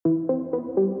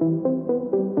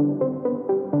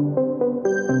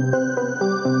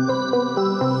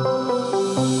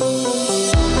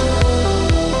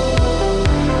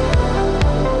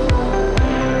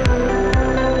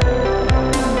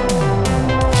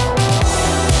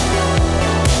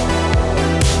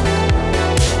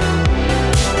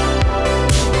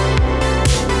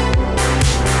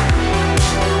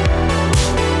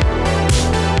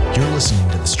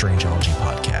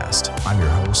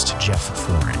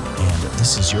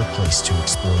Your place to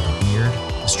explore the weird,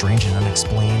 the strange and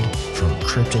unexplained, from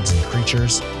cryptids and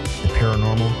creatures, the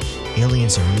paranormal,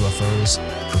 aliens and UFOs,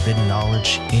 forbidden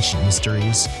knowledge, ancient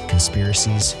mysteries,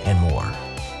 conspiracies, and more.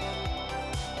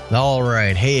 All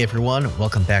right. Hey, everyone.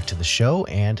 Welcome back to the show,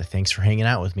 and thanks for hanging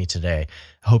out with me today.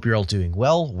 I hope you're all doing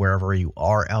well wherever you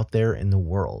are out there in the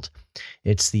world.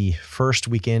 It's the first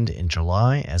weekend in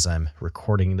July as I'm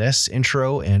recording this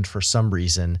intro, and for some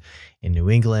reason in New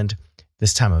England,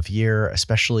 this time of year,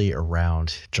 especially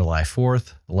around July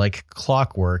 4th, like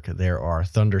clockwork, there are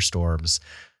thunderstorms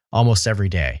almost every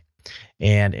day.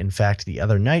 And in fact, the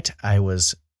other night I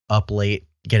was up late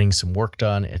getting some work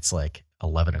done. It's like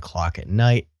 11 o'clock at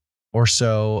night or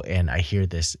so, and I hear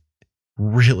this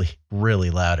really, really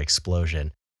loud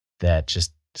explosion that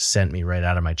just sent me right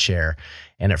out of my chair.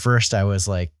 And at first I was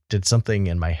like, did something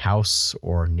in my house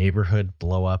or neighborhood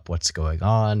blow up? What's going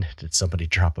on? Did somebody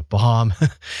drop a bomb?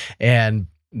 And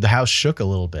the house shook a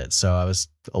little bit, so I was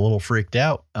a little freaked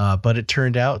out. But it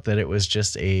turned out that it was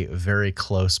just a very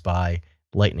close by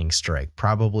lightning strike,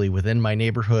 probably within my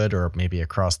neighborhood or maybe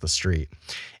across the street.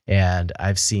 And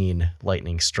I've seen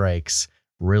lightning strikes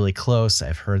really close.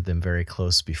 I've heard them very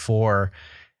close before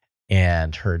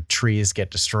and heard trees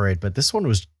get destroyed, but this one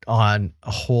was on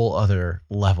a whole other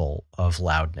level of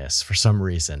loudness for some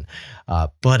reason.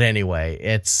 But anyway,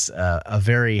 it's a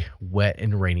very wet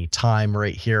and rainy time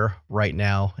right here, right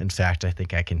now. In fact, I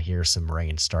think I can hear some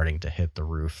rain starting to hit the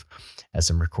roof as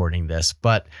I'm recording this,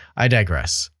 but I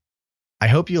digress. I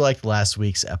hope you liked last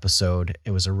week's episode.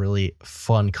 It was a really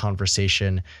fun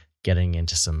conversation, getting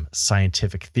into some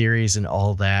scientific theories and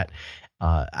all that.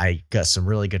 I got some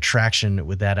really good traction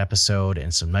with that episode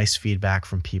and some nice feedback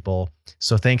from people.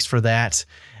 So thanks for that.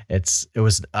 It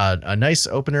was a nice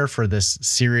opener for this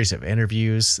series of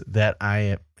interviews that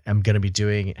I am going to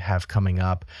be have coming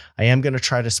up. I am going to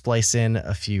try to splice in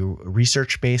a few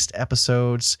research-based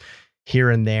episodes here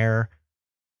and there.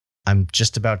 I'm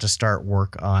just about to start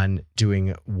work on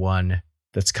doing one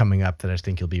that's coming up that I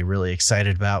think you'll be really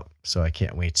excited about. So I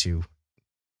can't wait to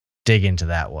dig into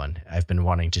that one. I've been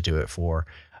wanting to do it for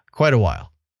quite a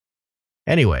while.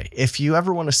 Anyway, if you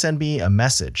ever want to send me a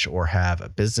message or have a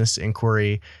business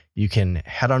inquiry, you can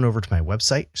head on over to my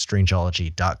website,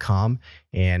 strangeology.com,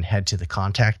 and head to the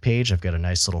contact page. I've got a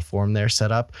nice little form there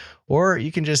set up. Or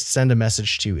you can just send a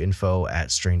message to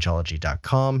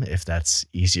info@strangeology.com if that's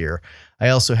easier. I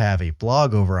also have a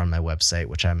blog over on my website,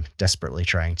 which I'm desperately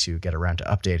trying to get around to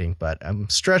updating, but I'm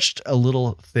stretched a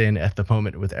little thin at the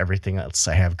moment with everything else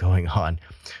I have going on.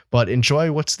 But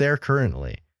enjoy what's there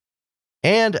currently.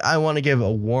 And I want to give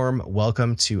a warm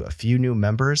welcome to a few new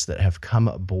members that have come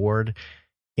aboard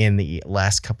in the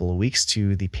last couple of weeks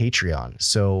to the Patreon.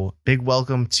 So big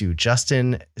welcome to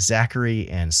Justin, Zachary,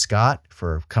 and Scott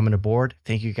for coming aboard.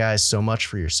 Thank you guys so much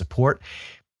for your support.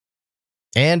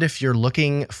 And if you're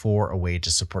looking for a way to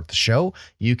support the show,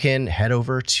 you can head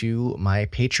over to my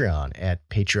Patreon at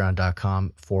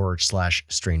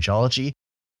patreon.com/strangeology.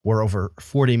 We're over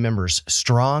 40 members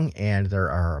strong, and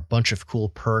there are a bunch of cool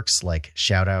perks like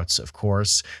shout outs, of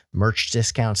course, merch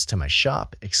discounts to my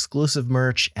shop, exclusive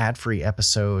merch, ad-free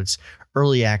episodes,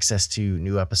 early access to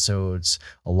new episodes,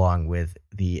 along with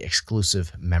the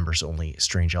exclusive members only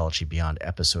Strangeology Beyond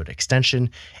episode extension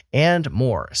and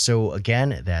more. So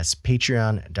again, that's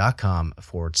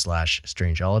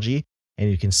patreon.com/strangeology. And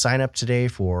you can sign up today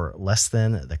for less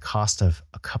than the cost of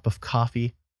a cup of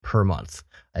coffee per month.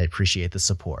 I appreciate the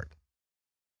support.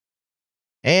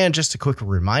 And just a quick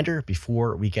reminder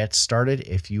before we get started,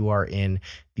 if you are in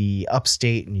the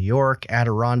upstate New York,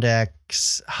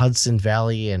 Adirondacks, Hudson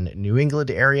Valley, and New England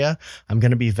area, I'm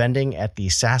going to be vending at the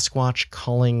Sasquatch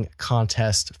Calling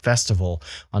Contest Festival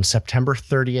on September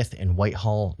 30th in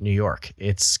Whitehall, New York.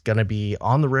 It's going to be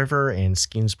on the river in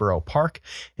Skeensboro Park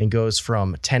and goes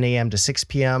from 10 a.m. to 6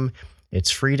 p.m. It's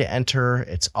free to enter.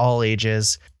 It's all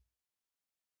ages.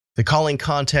 The calling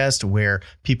contest, where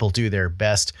people do their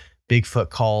best Bigfoot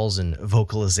calls and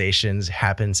vocalizations,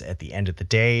 happens at the end of the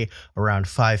day around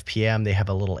 5 p.m. They have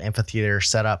a little amphitheater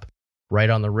set up right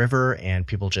on the river, and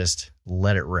people just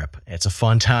let it rip. It's a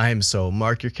fun time, so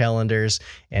mark your calendars.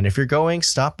 And if you're going,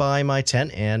 stop by my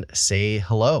tent and say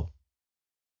hello.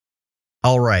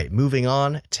 All right, moving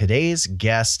on. Today's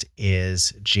guest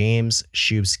is James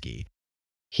Szubski.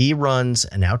 He runs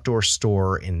an outdoor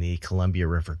store in the Columbia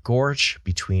River Gorge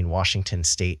between Washington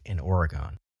State and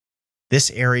Oregon. This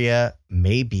area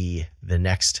may be the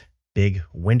next big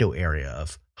window area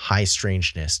of high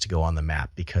strangeness to go on the map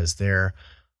because there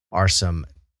are some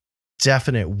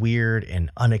definite weird and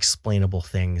unexplainable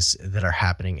things that are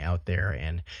happening out there.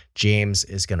 And James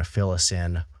is going to fill us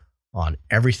in on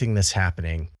everything that's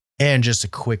happening. And just a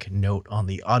quick note on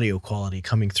the audio quality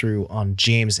coming through on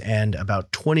James' end.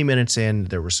 About 20 minutes in,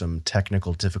 there were some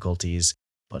technical difficulties,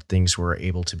 but things were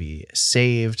able to be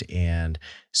saved. And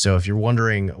so if you're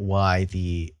wondering why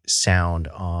the sound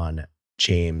on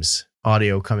James'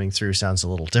 audio coming through sounds a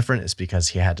little different, it's because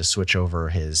he had to switch over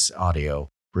his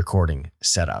audio recording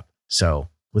setup. So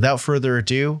without further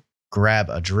ado,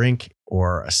 grab a drink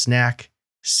or a snack,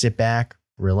 sit back,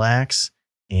 relax,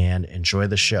 and enjoy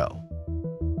the show.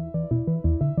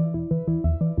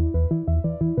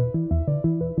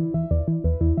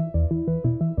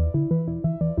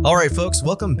 All right, folks,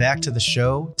 welcome back to the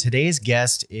show. Today's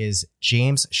guest is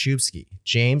James Szubski.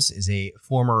 James is a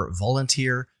former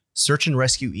volunteer, search and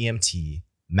rescue EMT,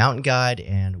 mountain guide,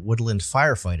 and woodland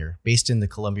firefighter based in the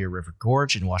Columbia River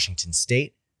Gorge in Washington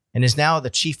State, and is now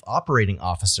the chief operating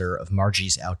officer of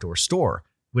Margie's Outdoor Store,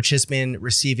 which has been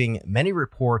receiving many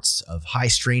reports of high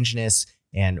strangeness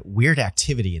and weird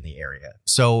activity in the area.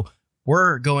 So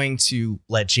we're going to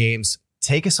let James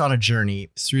take us on a journey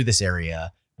through this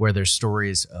area where there's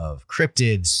stories of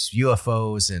cryptids,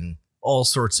 UFOs, and all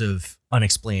sorts of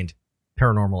unexplained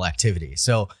paranormal activity.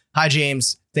 So, hi,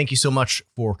 James. Thank you so much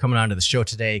for coming on to the show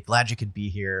today. Glad you could be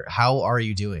here. How are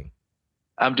you doing?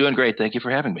 I'm doing great. Thank you for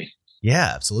having me.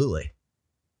 Yeah, absolutely.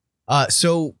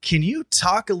 So can you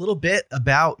talk a little bit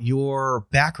about your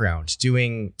background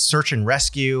doing search and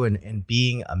rescue and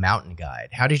being a mountain guide?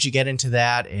 How did you get into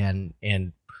that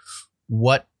and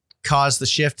what caused the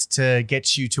shift to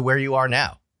get you to where you are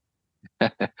now?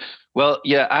 Well,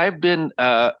 yeah, I've been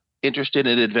interested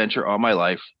in adventure all my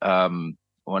life.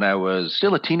 When I was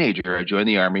still a teenager, I joined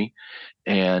the Army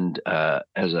and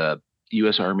as a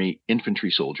U.S. Army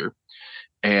infantry soldier.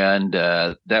 And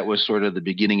that was sort of the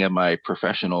beginning of my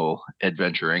professional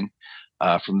adventuring.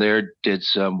 From there, did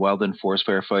some wildland forest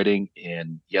firefighting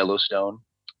in Yellowstone.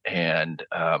 And,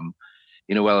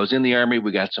 while I was in the Army,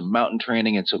 we got some mountain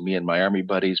training. And so me and my Army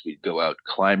buddies, we'd go out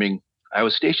climbing. I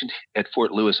was stationed at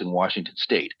Fort Lewis in Washington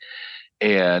State.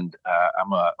 And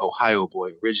I'm a Ohio boy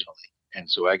originally. And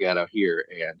so I got out here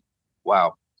and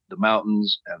wow, the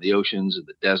mountains and the oceans and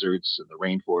the deserts and the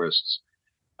rainforests,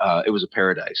 it was a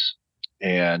paradise.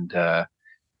 And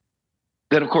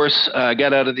then, of course, I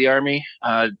got out of the Army,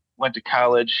 went to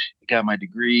college, got my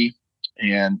degree,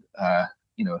 and,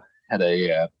 had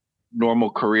a normal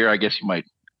career. I guess you might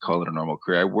call it a normal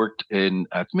career. I worked in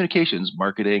communications,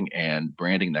 marketing, and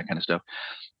branding, that kind of stuff.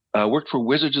 Worked for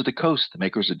Wizards of the Coast, the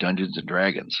makers of Dungeons and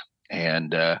Dragons.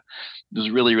 And it was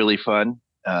really, really fun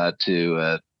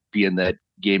to be in that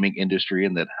gaming industry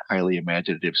in that highly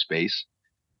imaginative space.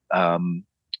 And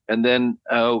then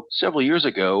several years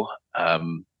ago,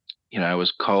 I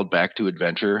was called back to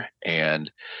adventure.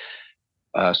 And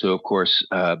so, of course,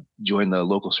 joined the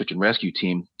local search and rescue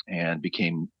team and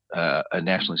became a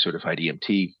nationally certified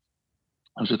EMT.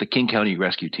 I was with the King County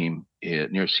Rescue Team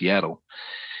near Seattle.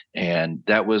 And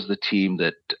that was the team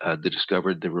that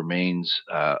discovered the remains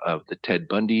of the Ted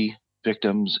Bundy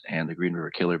victims and the Green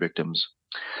River Killer victims.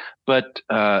 But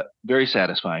very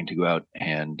satisfying to go out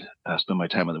and spend my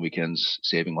time on the weekends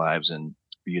saving lives and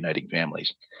reuniting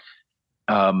families.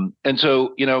 And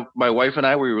so, my wife and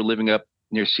I, we were living up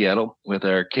near Seattle with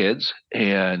our kids,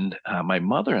 and my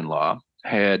mother-in-law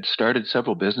had started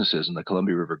several businesses in the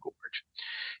Columbia River Gorge.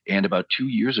 And about 2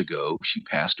 years ago, she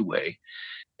passed away,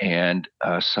 and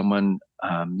someone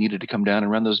needed to come down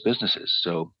and run those businesses.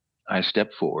 So I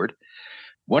stepped forward.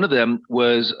 One of them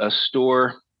was a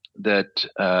store that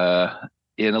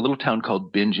in a little town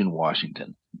called Bingen,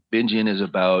 Washington. Bingen is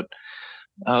about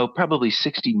probably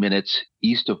 60 minutes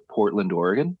east of Portland,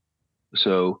 Oregon.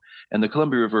 So, and the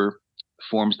Columbia River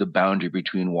forms the boundary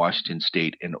between Washington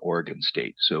State and Oregon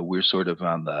State. So we're sort of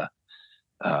on the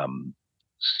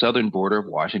southern border of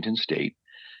Washington State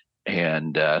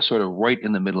and sort of right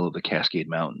in the middle of the Cascade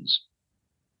Mountains.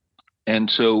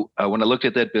 And so when I looked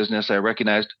at that business, I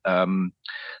recognized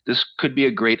this could be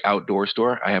a great outdoor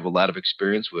store. I have a lot of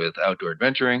experience with outdoor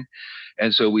adventuring.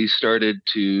 And so we started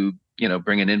to,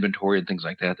 bring in inventory and things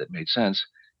like that that made sense.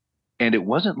 And it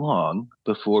wasn't long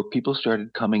before people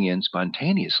started coming in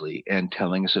spontaneously and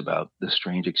telling us about the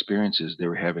strange experiences they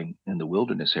were having in the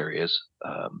wilderness areas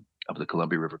of the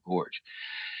Columbia River Gorge.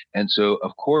 And so,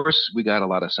 of course, we got a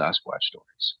lot of Sasquatch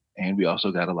stories, and we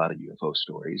also got a lot of UFO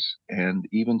stories, and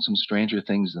even some stranger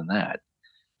things than that.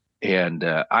 And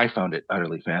I found it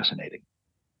utterly fascinating.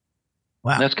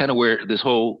 Wow. And that's kind of where this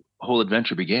whole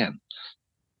adventure began.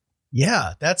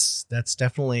 Yeah, that's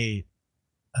definitely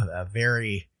a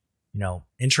very,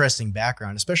 interesting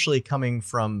background, especially coming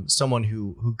from someone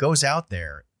who goes out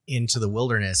there into the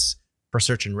wilderness for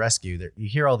search and rescue. There, you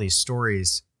hear all these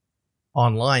stories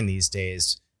online these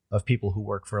days of people who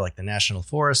work for like the National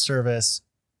Forest Service,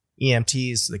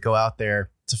 EMTs that go out there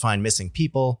to find missing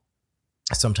people.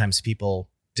 Sometimes people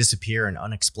disappear in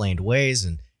unexplained ways,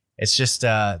 and it's just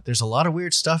there's a lot of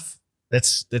weird stuff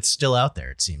that's still out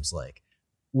there, it seems like.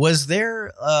 Was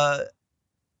there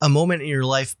a moment in your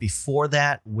life before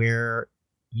that where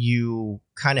you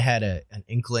kind of had an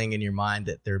inkling in your mind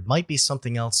that there might be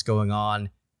something else going on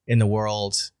in the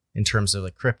world in terms of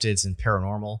like cryptids and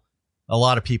paranormal? A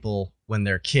lot of people, when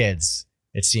they're kids,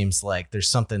 it seems like there's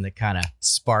something that kind of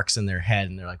sparks in their head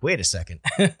and they're like, wait a second.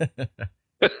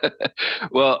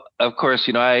 Well, of course,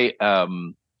 I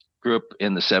grew up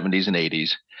in the 70s and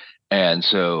 80s. And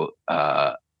so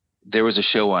there was a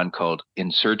show on called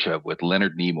In Search of with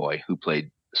Leonard Nimoy, who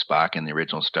played Spock in the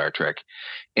original Star Trek.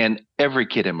 And every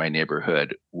kid in my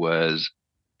neighborhood was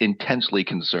intensely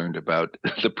concerned about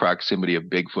the proximity of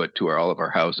Bigfoot to all of our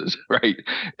houses, right?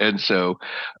 And so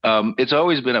it's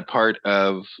always been a part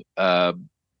of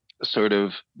sort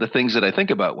of the things that I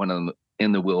think about when I'm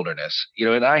in the wilderness.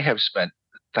 And I have spent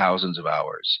thousands of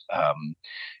hours,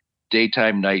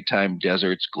 daytime, nighttime,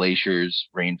 deserts, glaciers,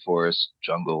 rainforests,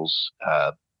 jungles,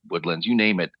 woodlands, you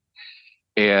name it.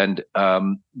 And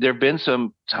there have been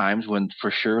some times when, for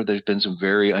sure, there's been some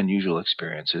very unusual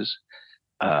experiences.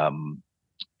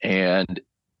 And,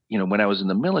 when I was in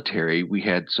the military, we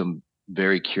had some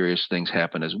very curious things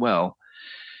happen as well.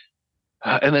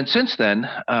 And then since then,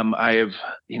 I have,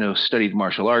 studied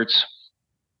martial arts.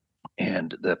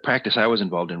 And the practice I was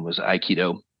involved in was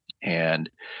Aikido. And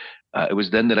it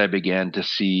was then that I began to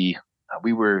see,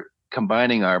 we were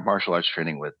combining our martial arts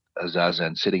training with a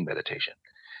Zazen sitting meditation.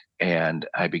 And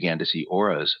I began to see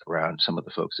auras around some of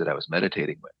the folks that I was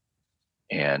meditating with.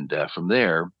 And from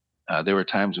there were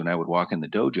times when I would walk in the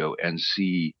dojo and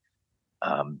see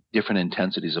different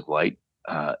intensities of light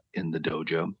in the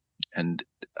dojo. And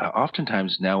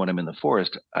oftentimes now when I'm in the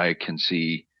forest, I can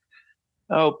see,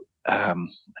 I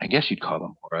guess you'd call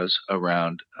them auras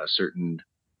around certain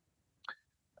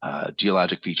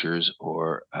geologic features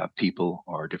or people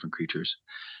or different creatures.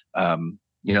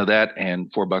 That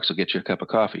and $4 will get you a cup of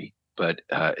coffee, but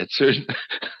it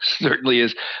certainly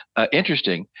is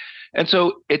interesting. And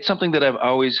so it's something that I've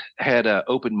always had an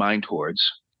open mind towards.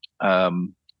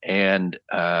 And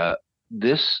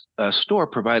this store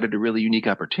provided a really unique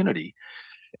opportunity.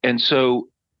 And so,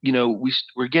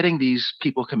 we're getting these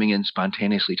people coming in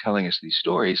spontaneously telling us these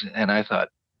stories. And I thought,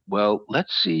 well,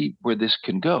 let's see where this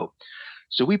can go.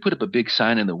 So we put up a big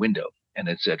sign in the window and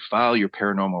it said, file your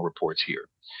paranormal reports here.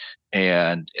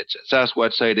 And it said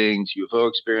Sasquatch sightings, UFO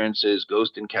experiences,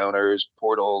 ghost encounters,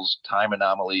 portals, time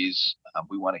anomalies.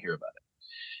 We want to hear about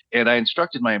it. And I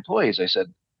instructed my employees, I said,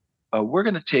 we're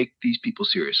going to take these people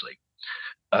seriously.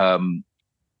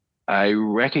 I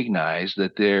recognize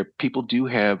that people do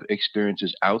have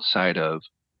experiences outside of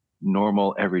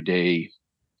normal everyday,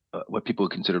 what people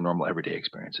would consider normal everyday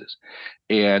experiences.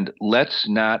 And let's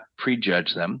not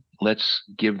prejudge them. Let's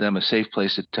give them a safe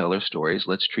place to tell their stories.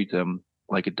 Let's treat them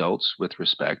like adults with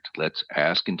respect. Let's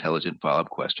ask intelligent follow-up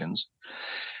questions.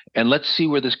 And let's see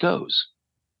where this goes.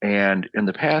 And in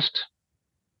the past,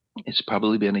 it's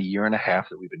probably been a year and a half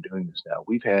that we've been doing this now.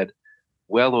 We've had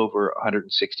well over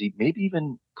 160, maybe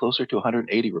even closer to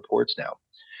 180 reports now.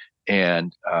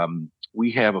 And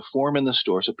we have a form in the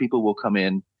store, so people will come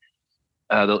in.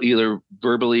 They'll either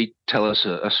verbally tell us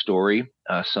a story.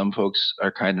 Some folks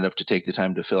are kind enough to take the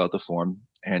time to fill out the form.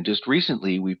 And just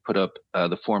recently, we put up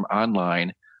the form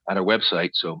online on our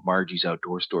website, so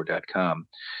margiesoutdoorstore.com.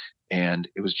 And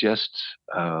it was just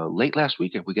late last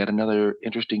weekend, we got another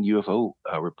interesting UFO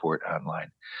report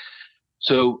online.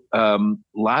 So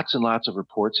lots and lots of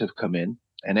reports have come in.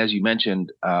 And as you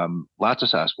mentioned, lots of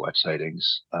Sasquatch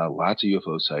sightings, lots of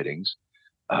UFO sightings.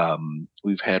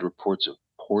 We've had reports of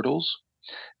portals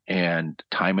and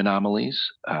time anomalies.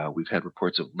 We've had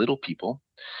reports of little people.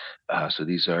 So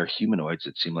these are humanoids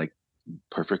that seem like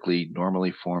perfectly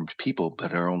normally formed people,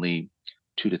 but are only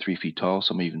 2 to 3 feet tall,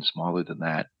 some even smaller than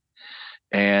that.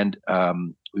 And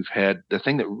we've had the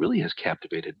thing that really has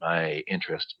captivated my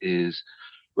interest is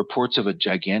reports of a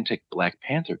gigantic Black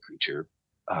Panther creature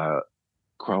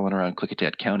crawling around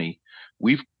Klickitat County.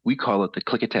 We call it the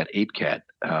Klickitat Ape Cat.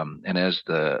 And as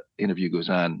the interview goes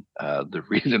on, the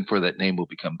reason for that name will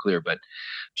become clear. But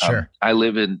Sure. I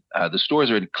live in the stores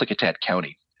are in Klickitat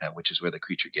County, which is where the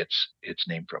creature gets its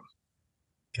name from.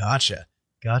 Gotcha.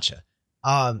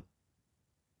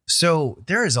 So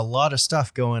there is a lot of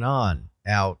stuff going on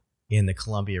out in the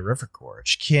Columbia River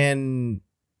Gorge. Can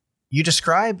you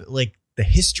describe like the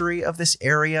history of this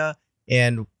area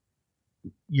and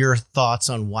your thoughts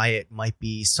on why it might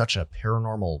be such a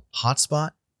paranormal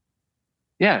hotspot?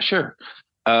 Yeah, sure.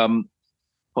 Hold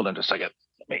on just a second.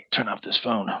 Let me turn off this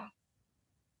phone.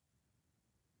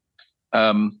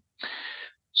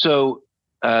 So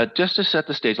just to set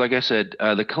the stage, like I said,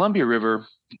 the Columbia River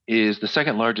is the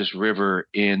second largest river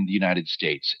in the United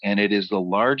States, and it is the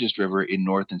largest river in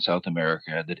North and South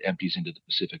America that empties into the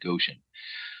Pacific Ocean.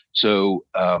 So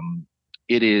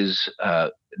it is a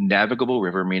navigable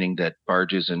river, meaning that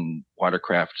barges and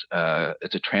watercraft,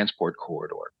 it's a transport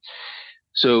corridor.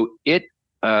 So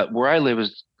where I live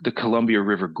is the Columbia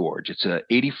River Gorge. It's a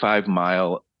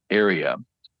 85-mile area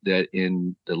that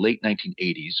in the late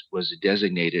 1980s was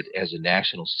designated as a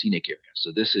national scenic area.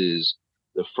 So this is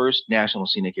the first national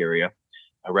scenic area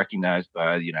recognized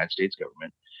by the United States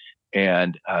government.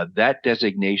 And that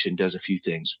designation does a few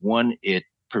things. One, it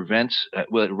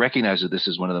it recognizes this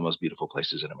is one of the most beautiful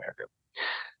places in America.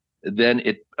 Then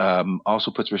it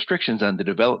also puts restrictions on the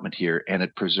development here, and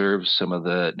it preserves some of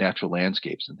the natural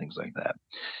landscapes and things like that.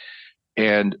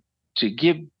 And to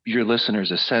give your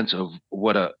listeners a sense of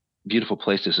what a beautiful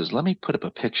place this is, let me put up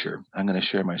a picture. I'm going to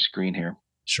share my screen here.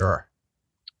 Sure.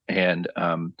 And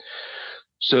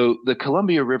so the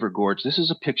Columbia River Gorge, this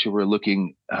is a picture. We're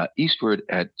looking eastward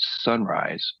at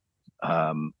sunrise,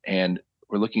 and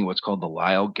we're looking at what's called the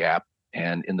Lyle Gap.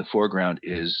 And in the foreground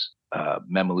is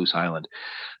Memaloose Island.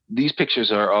 These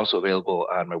pictures are also available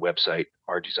on my website,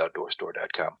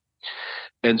 margiesoutdoorstore.com.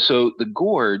 And so the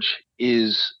gorge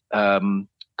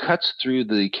cuts through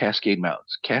the Cascade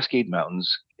Mountains. Cascade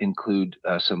Mountains include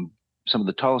some of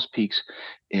the tallest peaks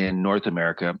in North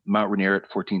America: Mount Rainier at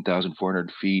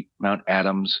 14,400 feet, Mount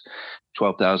Adams,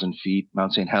 12,000 feet,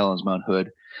 Mount St. Helens, Mount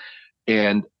Hood.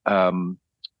 And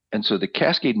so the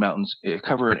Cascade Mountains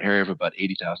cover an area of about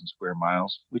 80,000 square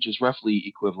miles, which is roughly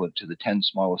equivalent to the 10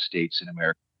 smallest states in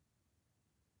America.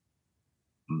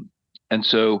 And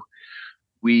so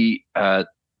the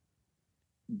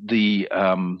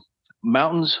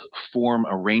mountains form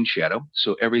a rain shadow.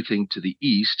 So everything to the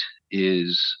east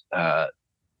is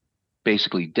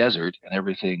basically desert, and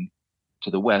everything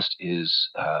to the west is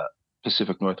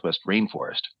Pacific Northwest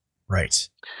rainforest. Right.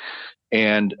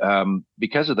 And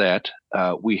because of that,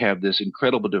 we have this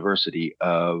incredible diversity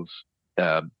of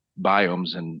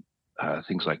biomes and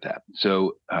things like that.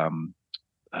 So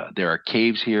there are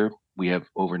caves here. We have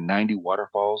over 90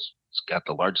 waterfalls. It's got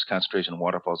the largest concentration of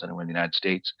waterfalls anywhere in the United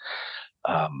States.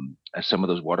 Some of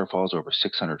those waterfalls are over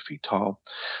 600 feet tall.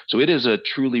 So it is a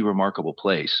truly remarkable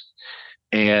place.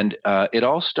 And it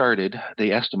all started,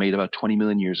 they estimate, about 20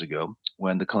 million years ago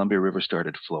when the Columbia River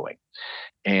started flowing.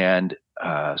 And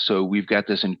so we've got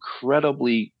this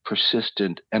incredibly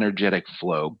persistent, energetic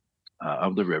flow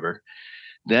of the river.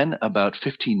 Then about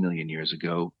 15 million years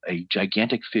ago, a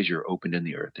gigantic fissure opened in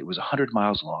the earth. It was 100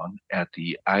 miles long at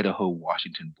the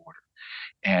Idaho-Washington border.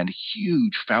 And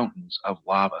huge fountains of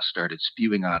lava started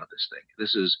spewing out of this thing.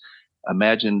 This is,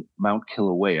 imagine Mount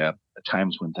Kilauea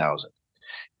times 1,000.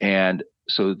 And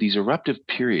so these eruptive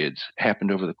periods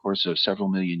happened over the course of several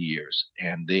million years,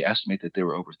 and they estimate that there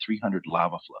were over 300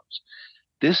 lava flows.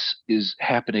 This is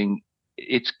happening,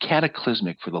 it's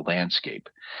cataclysmic for the landscape.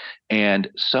 And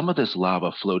some of this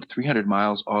lava flowed 300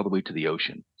 miles all the way to the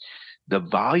ocean. The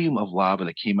volume of lava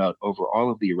that came out over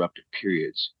all of the eruptive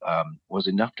periods was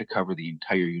enough to cover the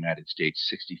entire United States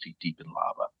 60 feet deep in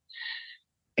lava.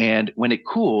 And when it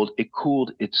cooled,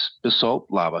 it's basalt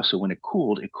lava. So when it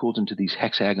cooled into these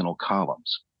hexagonal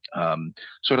columns,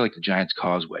 sort of like the Giant's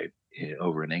Causeway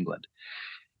over in England.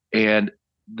 And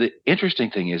the interesting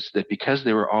thing is that because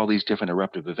there were all these different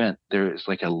eruptive events, there is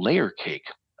like a layer cake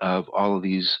of all of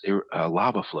these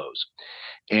lava flows.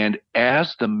 And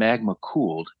as the magma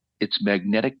cooled, its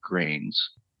magnetic grains,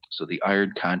 so the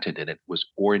iron content in it, was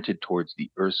oriented towards the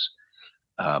Earth's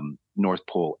North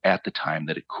Pole at the time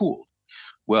that it cooled.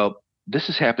 Well, this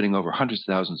is happening over hundreds of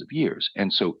thousands of years.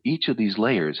 And so each of they's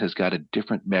layers has got a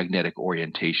different magnetic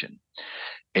orientation.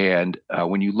 And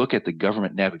when you look at the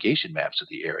government navigation maps of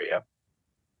the area,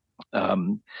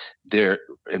 there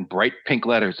in bright pink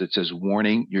letters it says,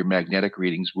 "Warning, your magnetic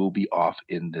readings will be off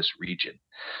in this region."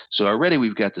 So already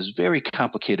we've got this very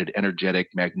complicated energetic,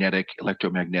 magnetic,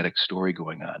 electromagnetic story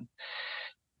going on.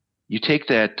 you take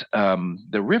that,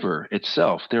 the river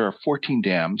itself, there are 14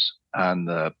 dams on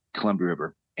the Columbia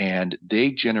River, and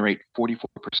they generate 44%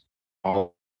 of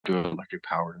all electric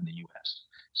power in the U.S.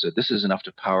 So this is enough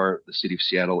to power the city of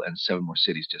Seattle and 7 more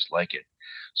cities just like it.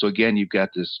 So again, you've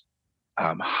got this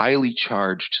highly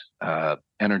charged,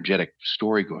 energetic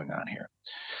story going on here.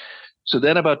 So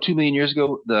then about 2 million years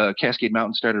ago, the Cascade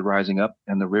Mountains started rising up,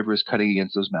 and the river is cutting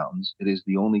against those mountains. It is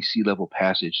the only sea level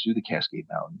passage through the Cascade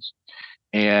Mountains.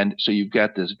 And so you've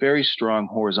got this very strong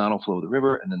horizontal flow of the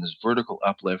river, and then this vertical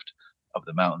uplift of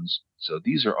the mountains. So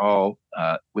these are all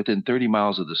within 30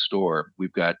 miles of the store.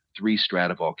 We've got 3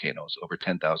 stratovolcanoes over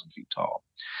 10,000 feet tall.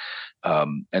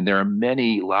 And there are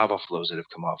many lava flows that have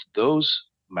come off those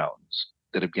mountains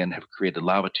that, again, have created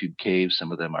lava tube caves.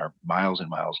 Some of them are miles and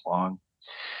miles long.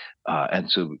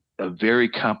 And so a very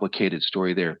complicated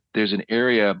story there. There's an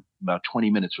area about 20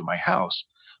 minutes from my house.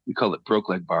 We call it Broke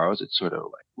Leg Barrows. It's sort of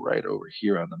like right over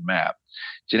here on the map.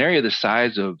 It's an area the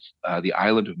size of the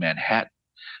island of Manhattan,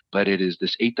 but it is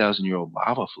this 8,000-year-old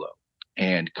lava flow.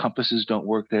 And compasses don't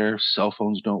work there. Cell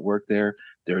phones don't work there.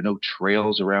 There are no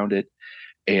trails around it.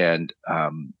 And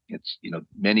it's,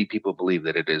 many people believe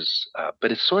that it is,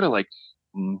 but it's sort of like,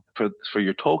 for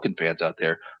your Tolkien fans out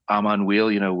there, Amon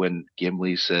Wheel, when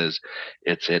Gimli says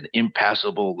it's an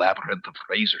impassable labyrinth of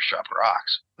razor sharp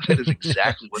rocks. That is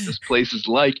exactly what this place is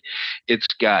like. It's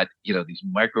got, these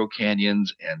micro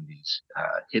canyons and these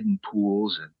hidden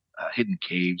pools and hidden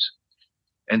caves.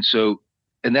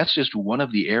 And that's just one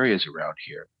of the areas around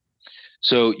here.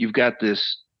 So you've got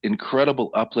this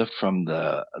incredible uplift from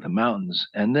the mountains.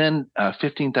 And then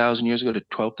 15,000 years ago to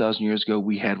 12,000 years ago,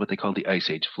 we had what they call the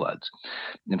Ice Age floods.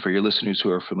 And for your listeners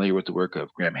who are familiar with the work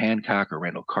of Graham Hancock or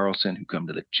Randall Carlson, who come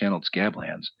to the Channeled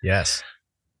Scablands. Yes.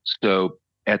 So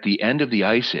at the end of the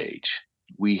Ice Age,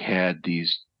 we had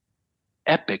these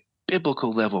epic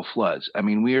biblical level floods. I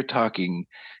mean, we are talking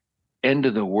end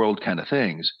of the world kind of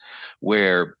things,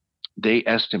 where they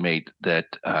estimate that,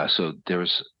 so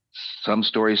there's some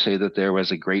stories say that there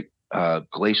was a great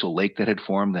glacial lake that had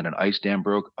formed, then an ice dam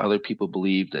broke. Other people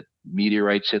believe that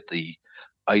meteorites hit the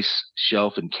ice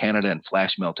shelf in Canada and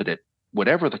flash melted it.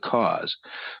 Whatever the cause,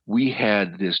 we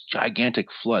had this gigantic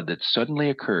flood that suddenly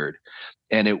occurred,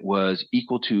 and it was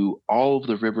equal to all of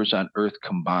the rivers on Earth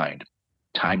combined,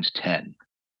 times 10.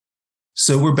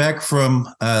 So we're back from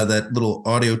that little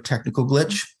audio technical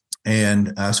glitch.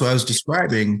 And so I was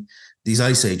describing these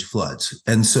Ice Age floods.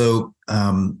 And so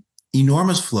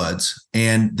enormous floods,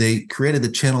 and they created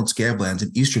the Channeled Scablands in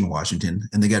eastern Washington,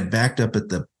 and they got backed up at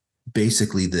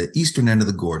basically the eastern end of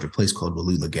the gorge, a place called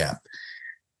Wallula Gap.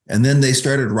 And then they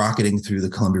started rocketing through the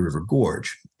Columbia River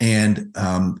Gorge. And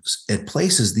at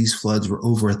places, these floods were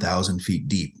over 1,000 feet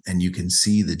deep, and you can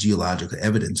see the geological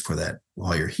evidence for that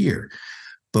while you're here.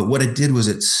 But what it did was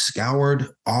it scoured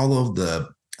all of the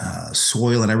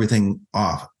soil and everything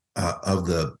off of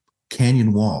the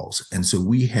canyon walls. And so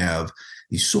we have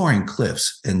these soaring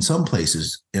cliffs. In some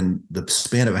places, in the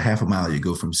span of a half a mile, you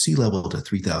go from sea level to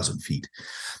 3,000 feet.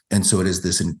 And so it is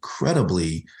this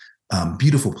incredibly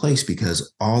beautiful place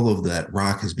because all of that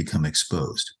rock has become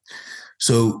exposed.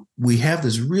 So we have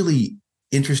this really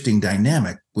interesting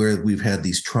dynamic where we've had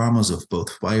these traumas of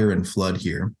both fire and flood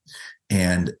here.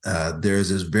 And there's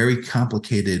this very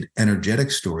complicated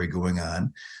energetic story going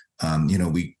on.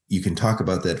 You can talk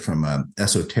about that from an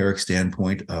esoteric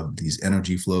standpoint of these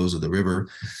energy flows of the river,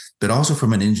 but also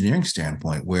from an engineering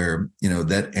standpoint where,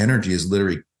 that energy is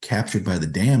literally captured by the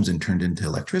dams and turned into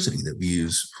electricity that we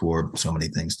use for so many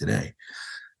things today.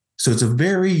 So it's a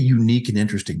very unique and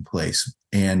interesting place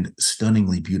and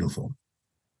stunningly beautiful.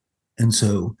 And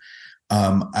so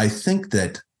I think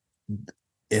that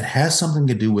it has something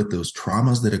to do with those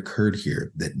traumas that occurred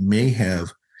here that may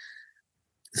have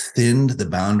thinned the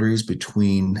boundaries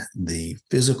between the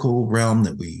physical realm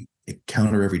that we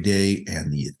encounter every day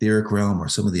and the etheric realm or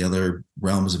some of the other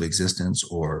realms of existence,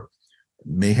 or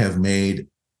may have made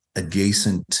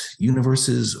adjacent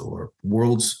universes or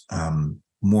worlds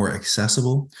more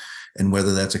accessible. And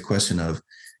whether that's a question of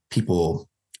people,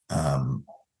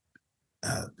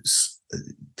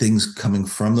 things coming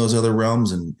from those other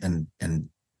realms and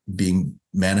being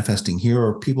manifesting here,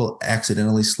 or people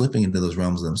accidentally slipping into those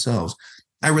realms themselves.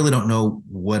 I really don't know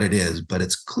what it is, but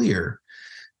it's clear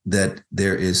that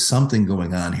there is something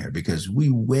going on here because we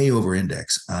way over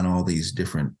index on all these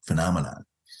different phenomena.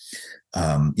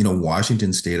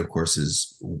 Washington State, of course,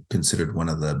 is considered one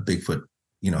of the Bigfoot,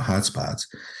 hotspots.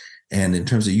 And in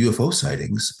terms of UFO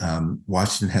sightings,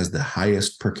 Washington has the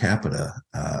highest per capita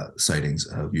sightings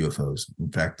of UFOs.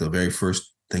 In fact, the very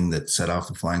first thing that set off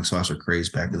the flying saucer craze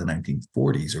back in the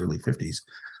 1940s, early 50s,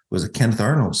 was a Kenneth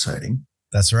Arnold sighting.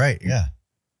 That's right. Yeah.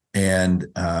 And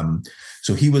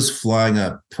so he was flying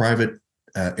a private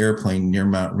airplane near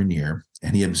Mount Rainier,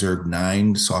 and he observed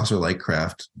 9 saucer-like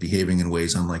craft behaving in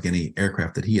ways unlike any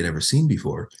aircraft that he had ever seen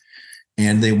before.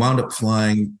 And they wound up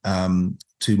flying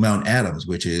to Mount Adams,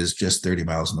 which is just 30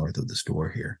 miles north of the store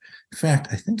here. In fact,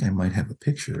 I think I might have a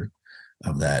picture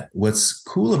of that. What's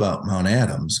cool about Mount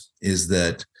Adams is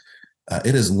that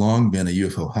it has long been a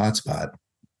UFO hotspot.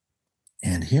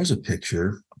 And here's a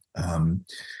picture.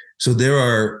 So there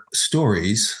are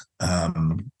stories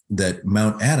that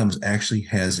Mount Adams actually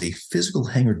has a physical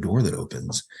hangar door that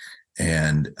opens,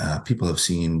 and people have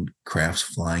seen crafts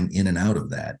flying in and out of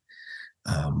that.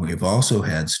 We've also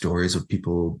had stories of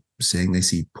people saying they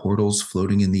see portals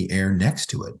floating in the air next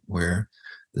to it, where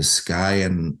the sky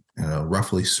and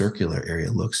roughly circular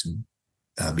area looks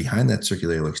behind that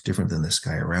circular area looks different than the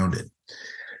sky around it.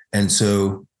 And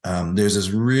so there's this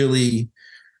really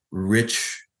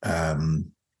rich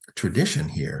tradition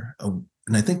here.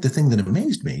 And I think the thing that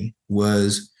amazed me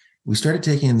was we started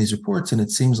taking in these reports, and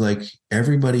it seems like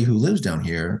everybody who lives down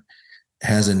here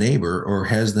has a neighbor or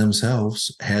has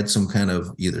themselves had some kind of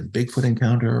either Bigfoot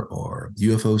encounter or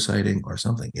UFO sighting or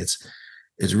something. It's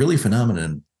really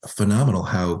phenomenal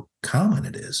how common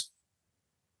it is.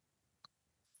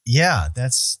 Yeah,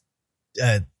 that's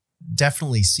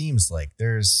definitely seems like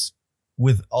there's,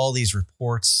 with all these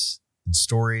reports and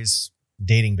stories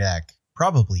dating back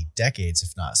probably decades, if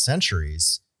not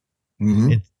centuries,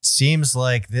 it seems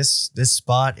like this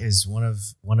spot is one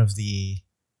of the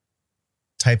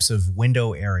types of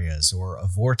window areas or a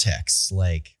vortex,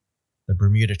 like the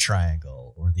Bermuda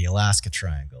Triangle or the Alaska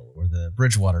Triangle or the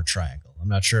Bridgewater Triangle. I'm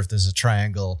not sure if there's a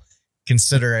triangle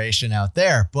consideration out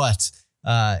there, but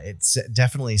it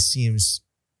definitely seems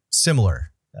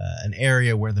similar. An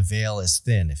area where the veil is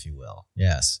thin, if you will.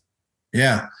 Yes.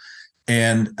 Yeah.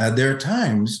 And there are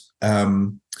times,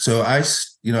 so I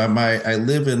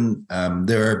live in,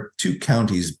 there are 2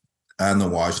 counties on the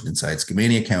Washington side,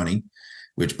 Skamania County,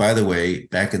 which, by the way,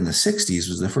 back in the 60s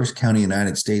was the first county in the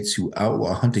United States who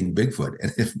outlaw hunting Bigfoot.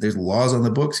 And if there's laws on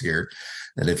the books here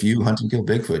that if you hunt and kill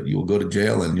Bigfoot, you will go to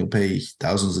jail and you'll pay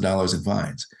thousands of dollars in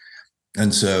fines.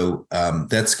 And so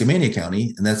that's Skamania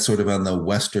County, and that's sort of on the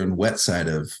western wet side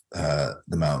of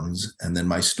the mountains. And then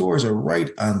my stores are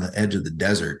right on the edge of the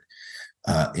desert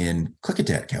in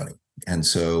Klickitat County. And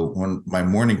so when my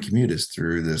morning commute is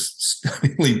through this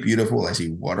stunningly beautiful, I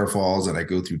see waterfalls and I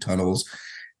go through tunnels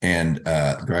and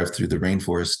drive through the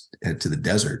rainforest to the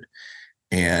desert.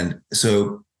 And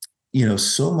so,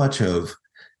 so much of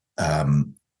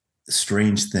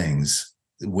strange things,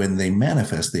 when they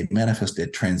manifest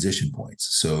at transition points.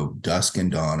 So dusk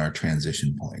and dawn are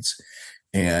transition points.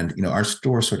 And, our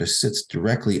store sort of sits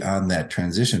directly on that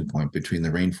transition point between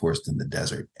the rainforest and the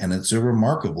desert. And it's a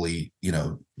remarkably,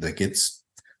 like it's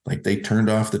like they turned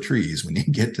off the trees when you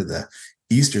get to the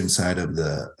eastern side of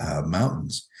the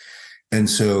mountains. And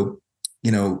so,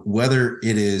 whether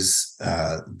it is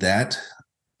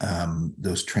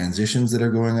those transitions that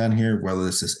are going on here, whether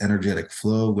it's this energetic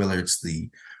flow, whether it's the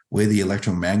way the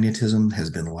electromagnetism has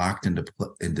been locked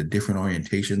into different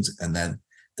orientations and then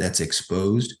that's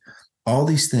exposed, all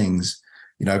these things,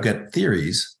 I've got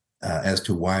theories as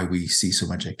to why we see so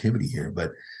much activity here,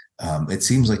 but it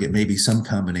seems like it may be some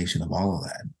combination of all of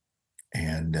that.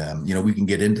 And, we can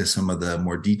get into some of the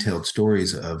more detailed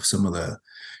stories of some of the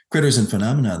critters and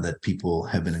phenomena that people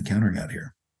have been encountering out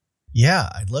here. Yeah,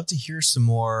 I'd love to hear some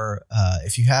more.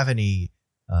 If you have any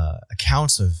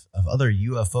accounts of other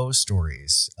UFO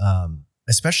stories,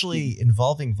 especially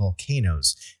involving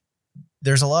volcanoes.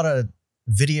 There's a lot of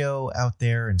video out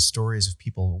there and stories of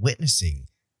people witnessing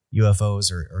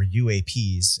UFOs or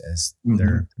UAPs, as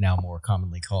they're now more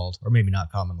commonly called, or maybe not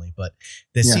commonly, but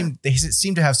they seem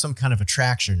to have some kind of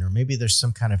attraction, or maybe there's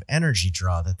some kind of energy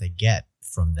draw that they get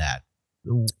from that.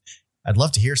 I'd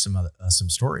love to hear some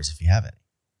stories if you have any.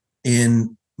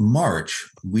 In March,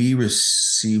 we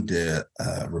received a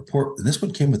report, and this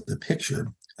one came with the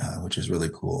picture, which is really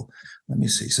cool. Let me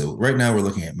see. So right now we're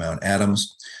looking at Mount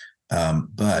Adams,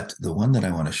 but the one that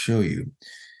I want to show you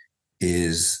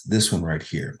is this one right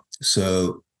here.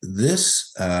 So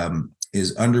this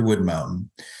is Underwood Mountain,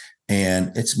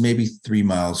 and it's maybe 3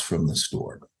 miles from the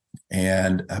store.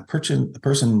 And a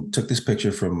person took this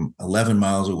picture from 11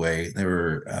 miles away. They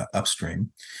were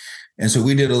upstream. And so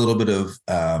we did a little bit of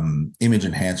image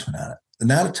enhancement on it.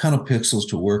 Not a ton of pixels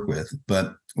to work with,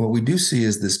 but what we do see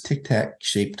is this tic-tac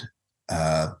shaped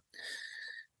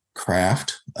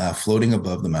craft floating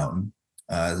above the mountain.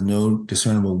 No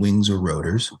discernible wings or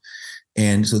rotors.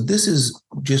 And so this is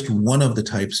just one of the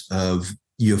types of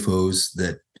UFOs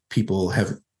that people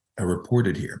have are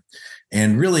reported here.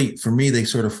 And really, for me, they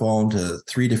sort of fall into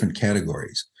three different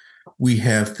categories. We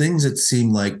have things that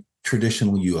seem like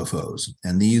traditional UFOs,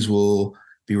 and these will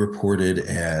be reported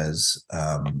as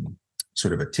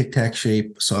sort of a tic-tac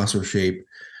shape, saucer shape.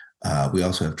 We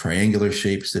also have triangular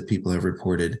shapes that people have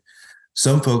reported.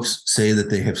 Some folks say that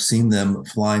they have seen them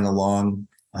flying along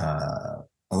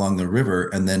the river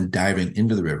and then diving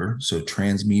into the river, so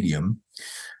transmedium.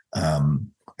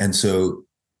 And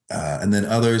then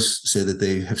others say that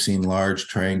they have seen large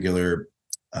triangular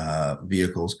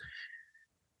vehicles.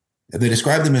 They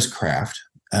describe them as craft.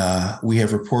 We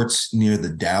have reports near the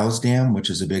Dalles Dam, which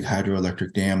is a big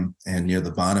hydroelectric dam, and near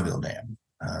the Bonneville Dam.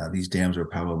 These dams are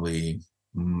probably,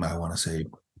 I want to say,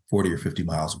 40 or 50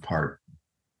 miles apart.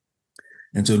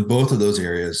 And so in both of those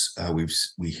areas,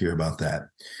 we hear about that.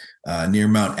 Near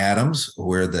Mount Adams,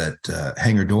 where that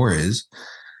hangar door is,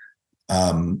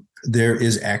 there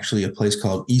is actually a place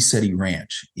called ECETI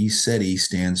Ranch. ECETI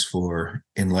stands for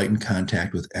Enlightened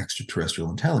Contact with Extraterrestrial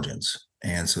Intelligence.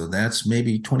 And so that's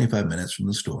maybe 25 minutes from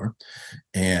the store.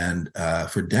 And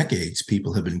for decades,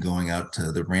 people have been going out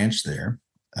to the ranch there.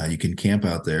 You can camp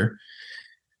out there.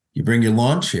 You bring your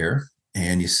lawn chair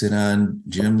and you sit on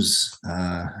Jim's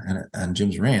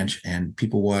ranch, and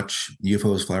people watch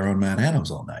UFOs fly around Mount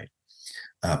Adams all night.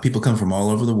 People come from all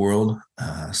over the world.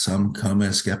 Some come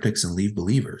as skeptics and leave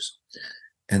believers.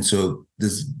 And so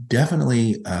there's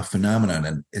definitely a phenomenon.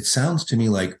 And it sounds to me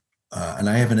like, and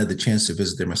I haven't had the chance to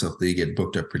visit there myself, they get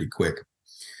booked up pretty quick.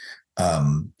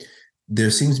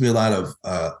 There seems to be a lot of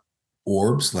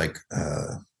orbs, like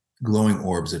glowing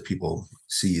orbs that people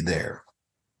see there,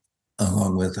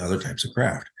 along with other types of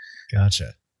craft.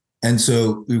 Gotcha. And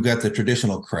so we've got the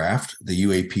traditional craft, the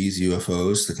UAPs,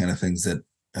 UFOs, the kind of things that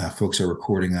folks are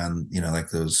recording on, like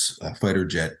those fighter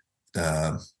jet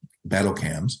battle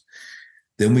cams.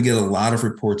 Then we get a lot of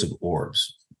reports of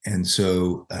orbs. And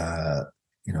so,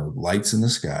 lights in the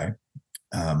sky.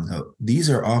 These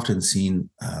are often seen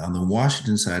on the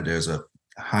Washington side. There's a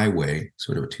highway,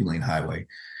 sort of a 2-lane highway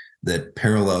that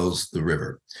parallels the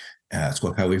river. It's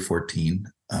called Highway 14.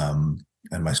 And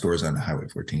my store is on Highway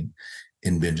 14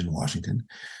 in Bingen, Washington.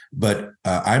 But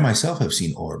I myself have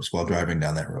seen orbs while driving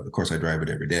down that road. Of course, I drive it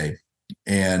every day.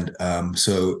 And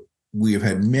so we have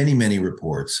had many, many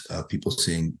reports of people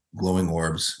seeing glowing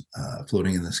orbs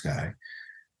floating in the sky.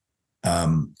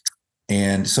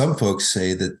 And some folks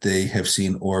say that they have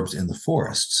seen orbs in the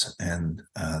forests. And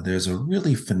there's a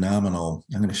really phenomenal,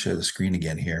 I'm going to share the screen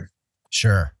again here.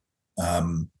 Sure.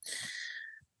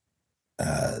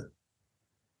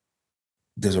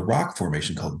 There's a rock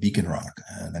formation called Beacon Rock,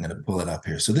 and I'm going to pull it up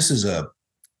here. So this is a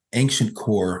ancient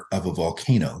core of a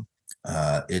volcano.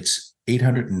 It's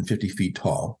 850 feet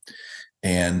tall,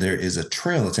 and there is a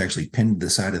trail that's actually pinned to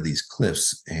the side of these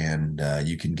cliffs, and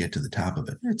you can get to the top of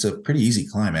it. It's a pretty easy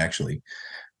climb, actually.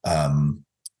 So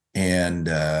in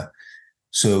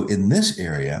this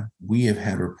area, we have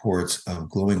had reports of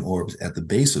glowing orbs at the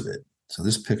base of it. So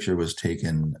this picture was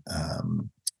taken,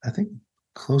 I think,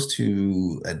 close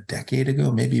to a decade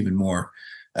ago, maybe even more.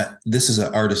 This is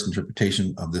an artist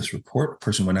interpretation of this report. A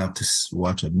person went out to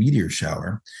watch a meteor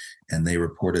shower, and they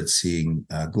reported seeing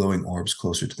glowing orbs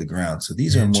closer to the ground. So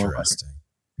these are more like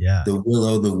the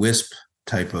will-o'-the-wisp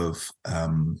type of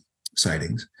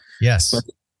sightings. Yes. But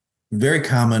very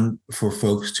common for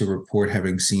folks to report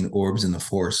having seen orbs in the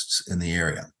forests in the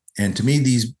area. And to me,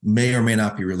 these may or may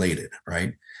not be related,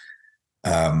 right?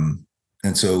 And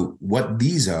so what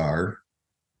these are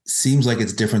seems like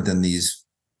it's different than these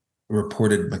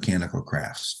reported mechanical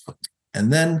crafts.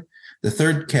 And then the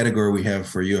third category we have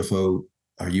for UFO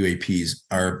or UAPs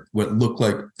are what look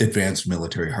like advanced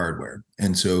military hardware.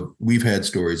 And so we've had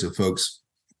stories of folks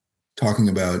talking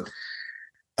about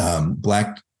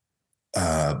black,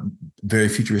 very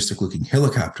futuristic looking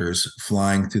helicopters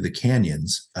flying through the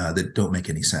canyons that don't make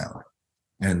any sound.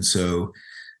 And so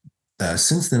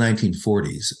since the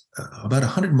 1940s, about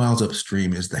 100 miles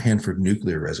upstream is the Hanford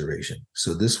Nuclear Reservation.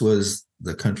 So this was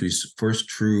the country's first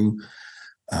true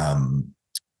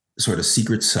sort of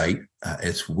secret site.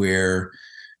 It's where,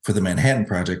 for the Manhattan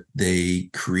Project,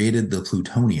 they created the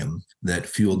plutonium that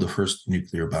fueled the first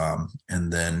nuclear bomb.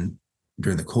 And then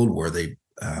during the Cold War, they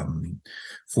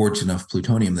forged enough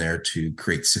plutonium there to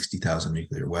create 60,000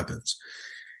 nuclear weapons.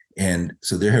 And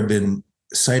so there have been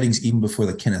sightings even before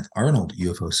the Kenneth Arnold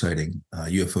UFO sighting,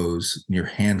 UFOs near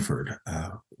Hanford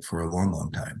for a long,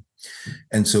 long time.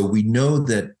 And so we know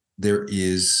that there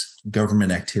is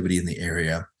government activity in the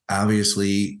area,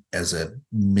 obviously as a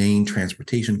main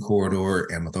transportation corridor,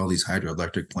 and with all these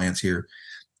hydroelectric plants here,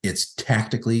 it's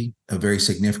tactically a very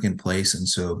significant place. And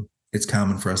so it's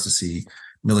common for us to see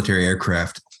military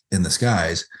aircraft in the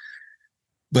skies.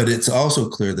 But it's also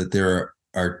clear that there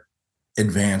are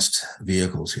advanced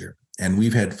vehicles here. And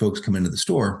we've had folks come into the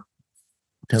store,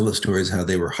 tell the stories how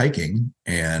they were hiking,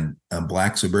 and a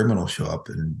black Suburban will show up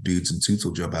and dudes in suits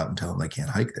will jump out and tell them they can't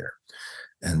hike there.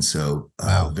 And so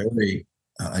very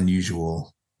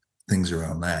unusual things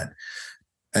around that.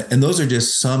 And those are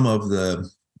just some of the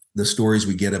stories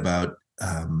we get about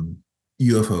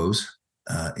UFOs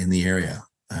in the area.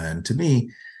 And to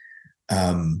me,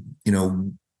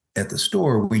 at the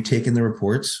store, we take in the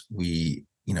reports, we,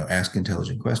 ask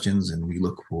intelligent questions, and we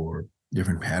look for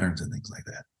different patterns and things like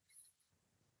that.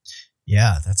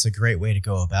 Yeah, that's a great way to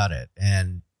go about it.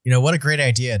 And, what a great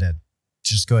idea to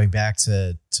just going back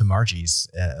to Margie's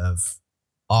of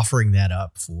offering that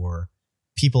up for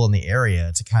people in the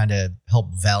area to kind of help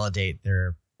validate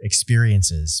their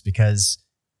experiences. Because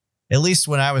at least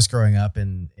when I was growing up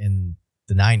in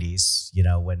the 90s,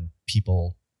 when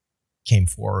people came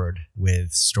forward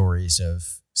with stories of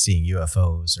seeing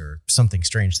UFOs or something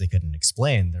strange they couldn't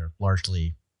explain, they're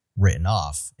largely written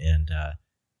off. And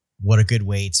what a good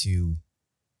way to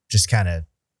just kind of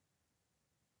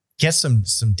get some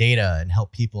data and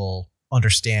help people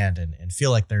understand and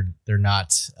feel like they're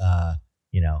not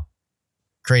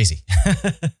crazy.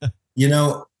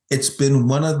 It's been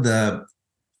one of the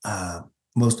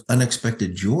most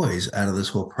unexpected joys out of this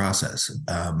whole process.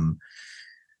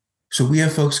 So we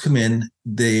have folks come in,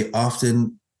 they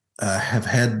often have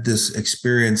had this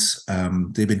experience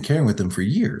they've been carrying with them for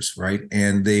years, right?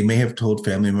 And they may have told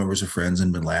family members or friends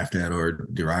and been laughed at or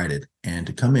derided. And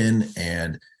to come in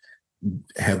and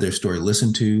have their story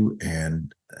listened to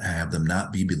and have them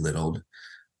not be belittled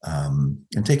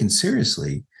and taken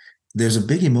seriously, there's a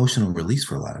big emotional release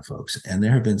for a lot of folks. And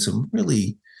there have been some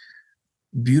really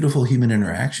beautiful human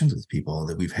interactions with people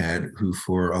that we've had who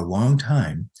for a long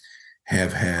time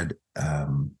have had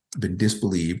been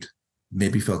disbelieved,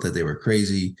 maybe felt that they were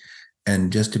crazy,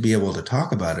 and just to be able to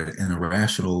talk about it in a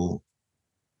rational,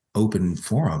 open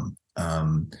forum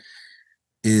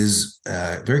is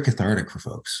very cathartic for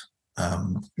folks.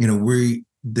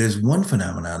 There's one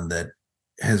phenomenon that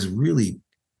has really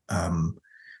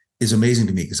is amazing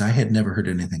to me because I had never heard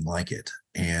anything like it,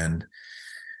 and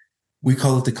we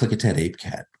call it the Klickitat ape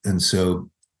cat. And so,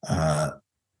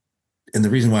 and the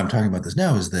reason why I'm talking about this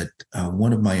now is that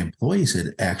one of my employees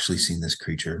had actually seen this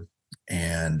creature,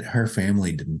 and her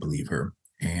family didn't believe her.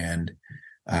 And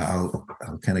I'll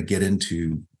kind of get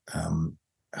into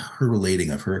her relating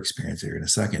of her experience here in a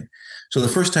second. So the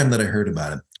first time that I heard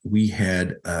about it, we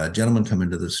had a gentleman come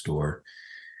into the store,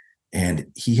 and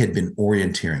he had been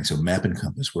orienteering, so map and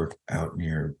compass work out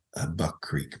near Buck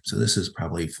Creek. So this is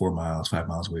probably 5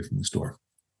 miles away from the store.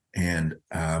 And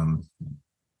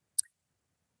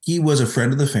he was a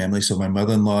friend of the family, so my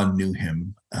mother-in-law knew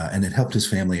him, and it helped his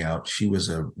family out. She was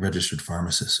a registered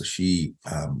pharmacist, so she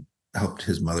helped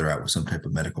his mother out with some type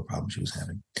of medical problem she was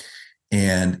having.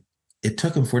 And it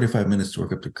took him 45 minutes to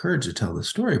work up the courage to tell the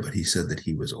story, but he said that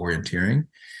he was orienteering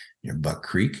near Buck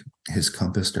Creek. His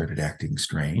compass started acting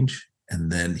strange,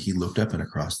 and then he looked up, and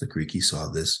across the creek, he saw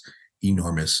this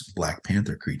enormous Black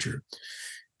Panther creature,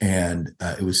 and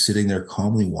it was sitting there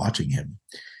calmly watching him.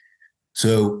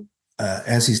 So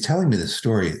as he's telling me this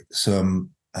story,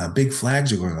 some big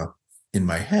flags are going up in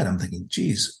my head. I'm thinking,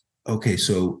 geez, okay,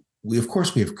 so we have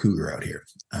cougar out here,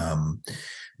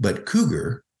 but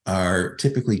cougar are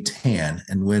typically tan,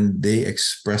 and when they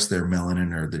express their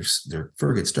melanin or their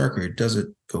fur gets darker, it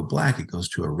doesn't go black, it goes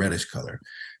to a reddish color.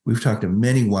 We've talked to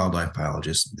many wildlife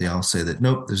biologists. They all say that,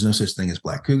 nope, there's no such thing as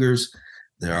black cougars.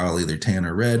 They're all either tan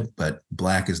or red, but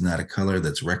black is not a color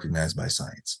that's recognized by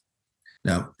science.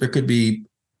 Now, there could be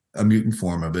a mutant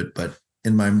form of it, but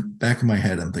in my back of my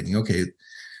head, I'm thinking, okay,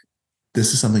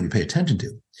 this is something to pay attention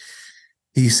to.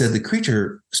 He said the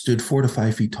creature stood 4 to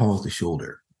 5 feet tall at the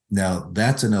shoulder. Now,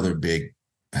 that's another big,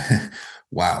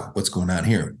 wow, what's going on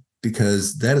here?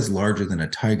 Because that is larger than a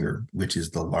tiger, which is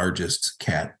the largest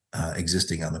cat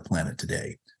existing on the planet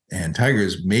today. And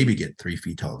tigers maybe get 3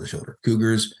 feet tall at the shoulder.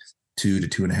 Cougars, 2 to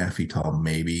 2.5 feet tall,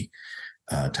 maybe.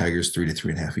 Tigers, 3 to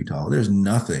 3.5 feet tall. There's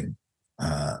nothing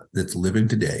that's living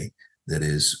today that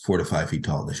is 4 to 5 feet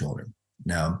tall at the shoulder.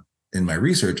 Now, in my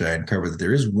research, I uncovered that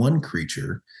there is one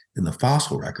creature in the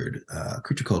fossil record, a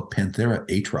creature called Panthera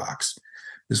atrox.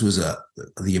 This was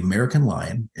the American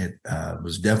lion. It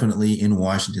was definitely in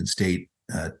Washington State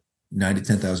 9 to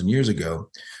 10,000 years ago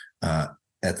at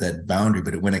that boundary,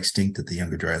 but it went extinct at the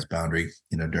Younger Dryas boundary,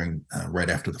 during right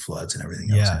after the floods and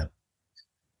everything else.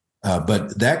 Yeah.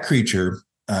 But that creature,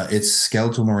 its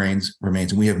skeletal remains,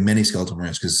 and we have many skeletal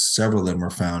remains because several of them were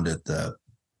found at the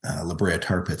La Brea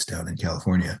tar pits down in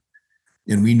California.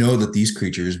 And we know that these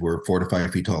creatures were 4 to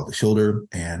 5 feet tall at the shoulder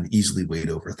and easily weighed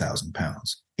over 1,000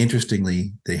 pounds.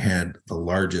 Interestingly, they had the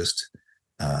largest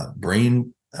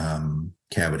brain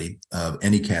cavity of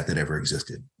any cat that ever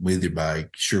existed, whether by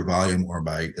sheer volume or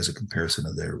by as a comparison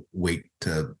of their weight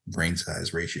to brain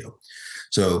size ratio.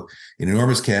 So an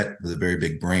enormous cat with a very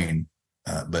big brain,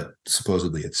 but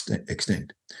supposedly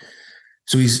extinct.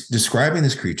 So he's describing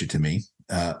this creature to me.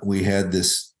 We had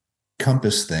this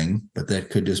compass thing, but that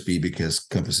could just be because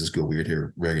compasses go weird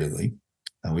here regularly.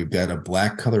 We've got a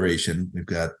black coloration. We've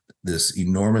got this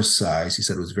enormous size. He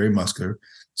said it was very muscular.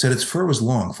 Said its fur was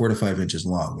long, 4 to 5 inches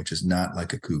long, which is not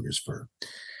like a cougar's fur.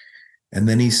 And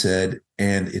then he said,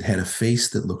 and it had a face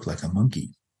that looked like a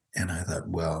monkey. And I thought,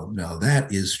 well, no,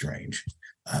 that is strange.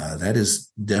 That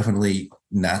is definitely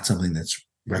not something that's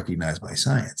recognized by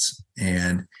science.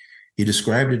 And he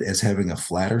described it as having a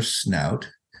flatter snout.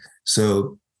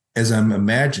 So as I'm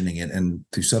imagining it, and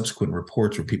through subsequent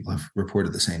reports where people have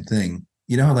reported the same thing,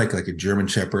 you know how like a German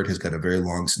Shepherd has got a very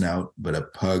long snout, but a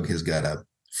pug has got a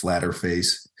flatter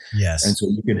face. Yes. And so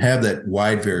you can have that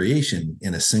wide variation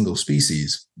in a single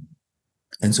species.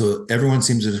 And so everyone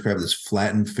seems to describe this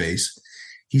flattened face.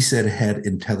 He said it had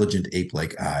intelligent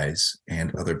ape-like eyes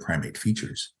and other primate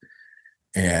features.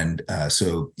 And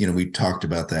so, you know, we talked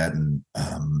about that, and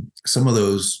some of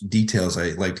those details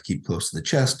I like to keep close to the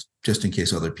chest, just in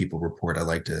case other people report. I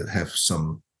like to have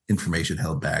some information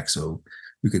held back so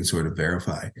we can sort of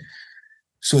verify.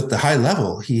 So at the high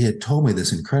level, he had told me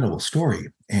this incredible story,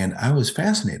 and I was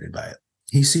fascinated by it.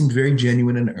 He seemed very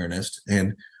genuine and earnest.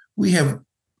 And we have,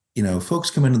 you know,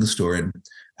 folks come into the store, and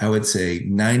I would say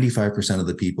 95% of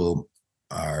the people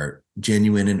are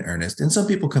genuine and earnest. And some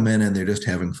people come in and they're just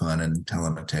having fun and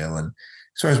telling a tale. And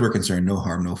as far as we're concerned, no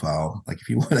harm, no foul. Like if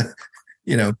you want to,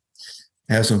 you know,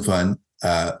 have some fun,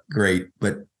 great.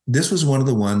 But this was one of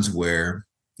the ones where,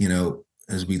 you know,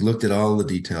 as we looked at all the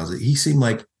details, he seemed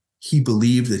like he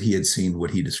believed that he had seen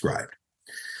what he described.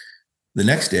 The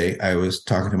next day, I was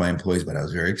talking to my employees, but I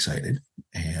was very excited.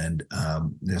 And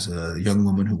there's a young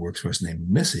woman who works for us named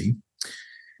Missy.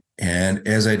 And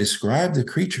as I described the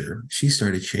creature, she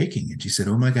started shaking and she said,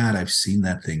 "Oh my God, I've seen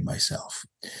that thing myself."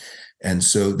 And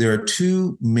so there are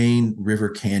two main river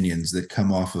canyons that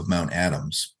come off of Mount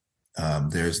Adams.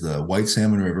 There's the White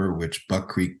Salmon River, which Buck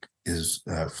Creek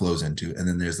flows into. And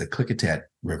then there's the Klickitat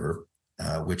River,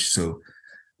 so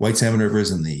White Salmon River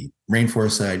is in the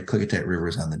rainforest side, Klickitat River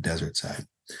is on the desert side.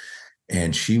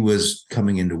 And she was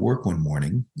coming into work one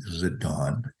morning, this was at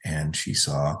dawn, and she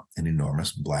saw an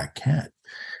enormous black cat.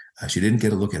 She didn't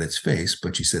get a look at its face,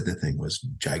 but she said the thing was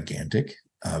gigantic,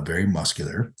 very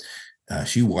muscular.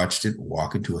 She watched it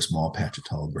walk into a small patch of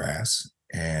tall grass.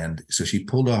 And so she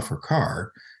pulled off her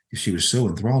car because she was so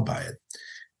enthralled by it.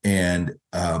 And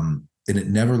it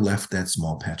never left that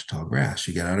small patch of tall grass.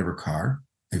 She got out of her car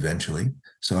eventually,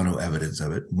 saw no evidence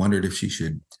of it, wondered if she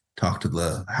should talk to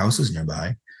the houses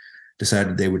nearby,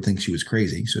 decided they would think she was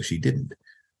crazy, so she didn't.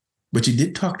 But she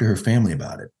did talk to her family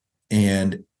about it.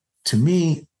 And to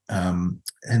me,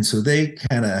 and so they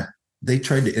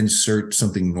tried to insert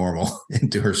something normal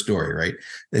into her story, right?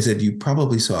 They said, "You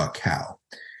probably saw a cow."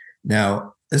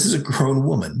 Now, this is a grown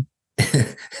woman,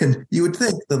 and you would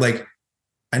think that, like,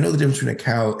 I know the difference between a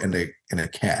cow and a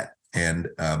cat, and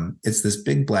it's this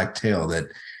big black tail that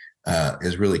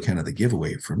is really kind of the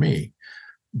giveaway for me.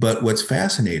 But what's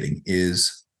fascinating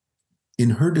is in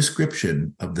her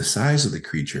description of the size of the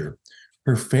creature,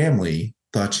 her family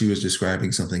thought she was describing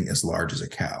something as large as a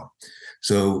cow.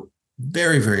 So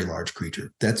very, very large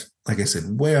creature. That's, like I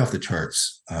said, way off the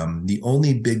charts. The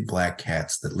only big black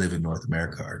cats that live in North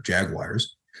America are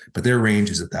jaguars, but their range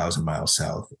is 1,000 miles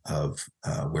south of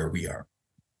where we are.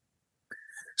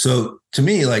 So to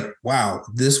me, like, wow,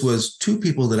 this was two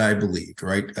people that I believed,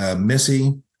 right?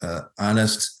 Missy,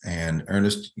 honest and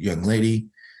earnest young lady.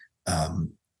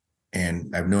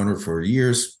 And I've known her for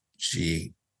years.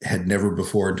 She had never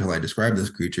before, until I described this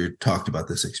creature, talked about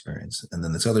this experience. And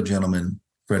then this other gentleman,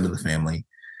 friend of the family.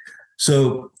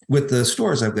 So with the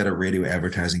stores, I've got a radio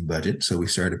advertising budget. So we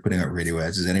started putting out radio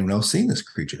ads. Has anyone else seen this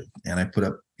creature? And I put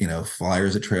up,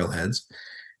 flyers at trailheads.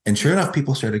 And sure enough,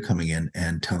 people started coming in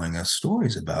and telling us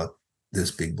stories about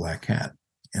this big black cat.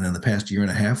 And in the past year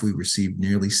and a half, we received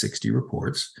nearly 60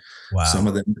 reports. Wow. Some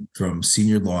of them from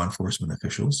senior law enforcement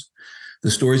officials.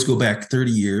 The stories go back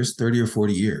 30 or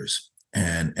 40 years.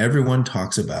 And everyone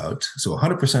talks about, so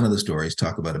 100% of the stories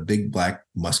talk about a big black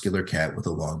muscular cat with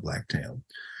a long black tail.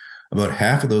 About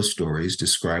half of those stories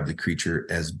describe the creature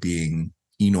as being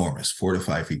enormous, 4 to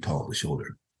 5 feet tall at the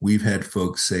shoulder. We've had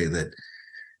folks say that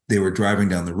they were driving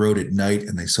down the road at night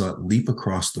and they saw it leap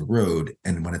across the road.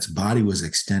 And when its body was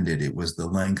extended, it was the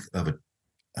length of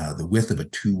the width of a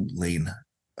 2-lane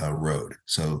road.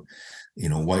 So,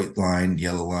 white line,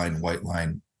 yellow line, white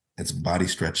line, its body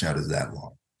stretched out is that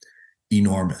long.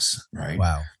 Enormous, right?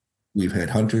 Wow. We've had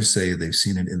hunters say they've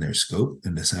seen it in their scope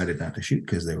and decided not to shoot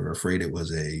because they were afraid it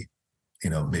was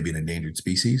maybe an endangered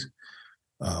species.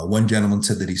 One gentleman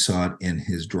said that he saw it in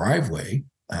his driveway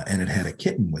and it had a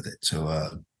kitten with it.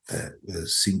 So it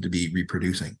seemed to be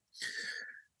reproducing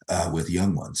with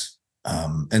young ones.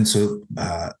 And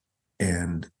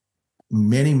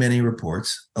many, many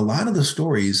reports. A lot of the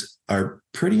stories are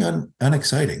pretty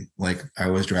unexciting. Like, I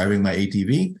was driving my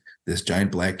ATV, this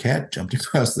giant black cat jumped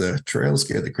across the trail,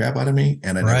 scared the crap out of me,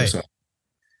 and I never saw it.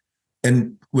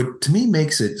 And what to me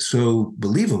makes it so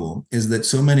believable is that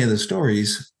so many of the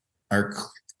stories are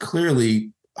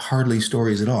clearly hardly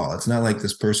stories at all. It's not like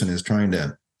this person is trying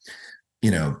to,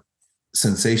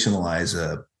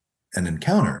 sensationalize an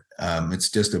encounter. It's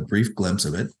just a brief glimpse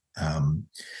of it.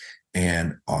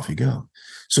 And off you go.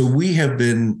 So we have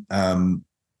been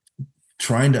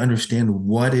trying to understand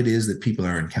what it is that people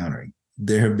are encountering.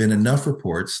 There have been enough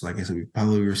reports. Like I said, we've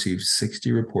probably received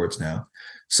 60 reports now.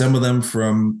 Some of them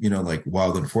from, like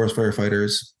wild and forest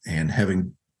firefighters, and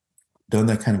having done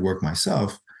that kind of work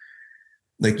myself,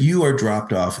 like, you are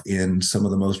dropped off in some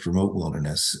of the most remote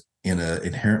wilderness in an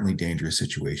inherently dangerous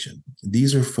situation.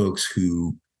 These are folks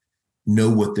who know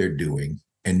what they're doing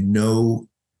and know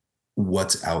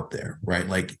what's out there, right?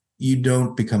 Like, you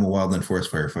don't become a wildland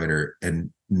forest firefighter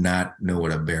and not know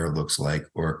what a bear looks like,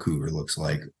 or a cougar looks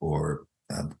like, or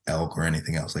elk, or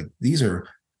anything else. Like, these are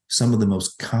some of the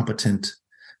most competent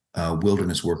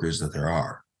wilderness workers that there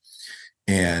are.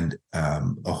 And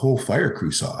a whole fire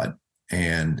crew saw it,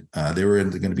 and they were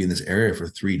going to be in this area for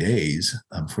 3 days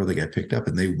before they got picked up,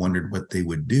 and they wondered what they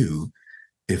would do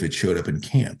if it showed up in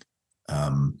camp.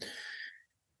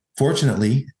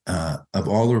 Fortunately, of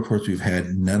all the reports we've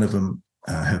had, none of them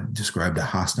have described a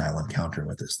hostile encounter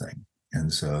with this thing.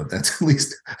 And so that's at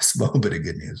least a small bit of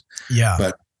good news. Yeah.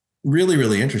 But really,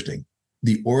 really interesting.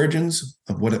 The origins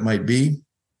of what it might be,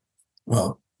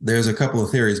 well, there's a couple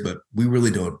of theories, but we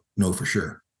really don't know for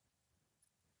sure.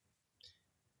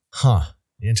 Huh.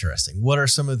 Interesting. What are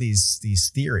some of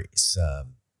these theories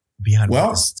behind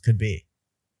what this could be?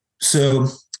 So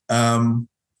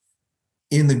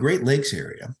in the Great Lakes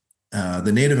area,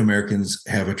 the Native Americans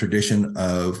have a tradition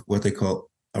of what they call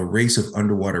a race of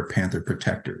underwater panther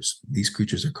protectors. These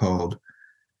creatures are called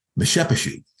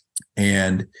Meshepeshu.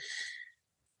 And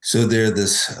so they're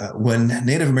this, when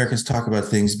Native Americans talk about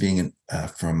things being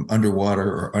from underwater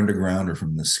or underground or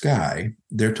from the sky,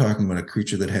 they're talking about a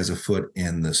creature that has a foot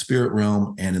in the spirit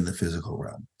realm and in the physical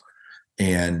realm.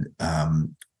 And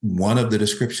one of the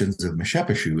descriptions of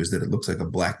Meshepeshu is that it looks like a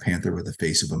black panther with the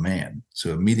face of a man.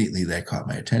 So immediately that caught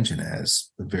my attention as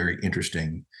a very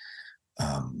interesting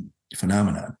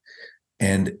phenomenon.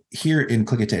 And here in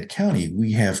Klickitat County,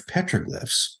 we have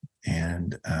petroglyphs,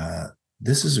 and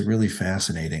this is a really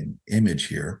fascinating image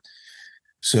here.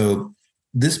 So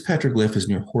this petroglyph is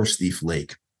near Horse Thief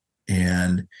Lake,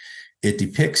 and it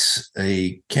depicts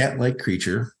a cat-like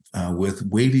creature with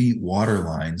wavy water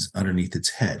lines underneath its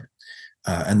head.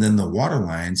 And then the water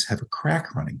lines have a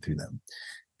crack running through them.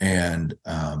 And,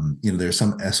 there's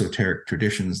some esoteric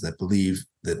traditions that believe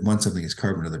that once something is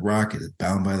carved into the rock, it is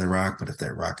bound by the rock. But if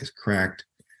that rock is cracked,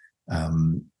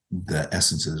 the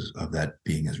essences of that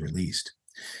being is released.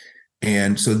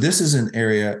 And so this is an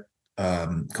area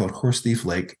called Horse Thief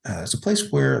Lake. It's a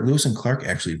place where Lewis and Clark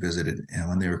actually visited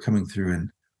when they were coming through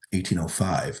in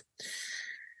 1805.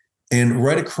 And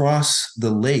right across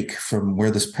the lake from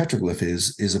where this petroglyph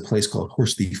is a place called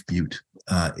Horse Thief Butte.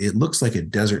 It looks like a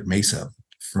desert mesa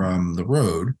from the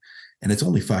road, and it's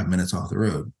only 5 minutes off the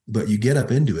road. But you get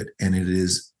up into it, and it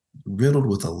is riddled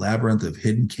with a labyrinth of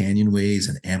hidden canyonways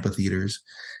and amphitheaters.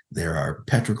 There are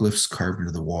petroglyphs carved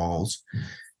into the walls,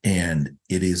 and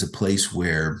it is a place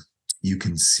where you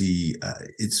can see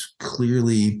it's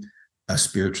clearly a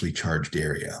spiritually charged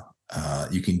area.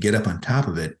 You can get up on top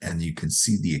of it and you can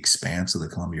see the expanse of the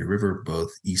Columbia River,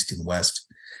 both east and west,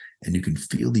 and you can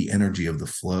feel the energy of the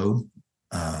flow,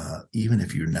 even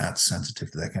if you're not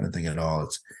sensitive to that kind of thing at all.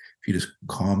 If you just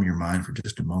calm your mind for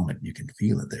just a moment, you can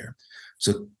feel it there.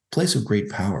 So, place of great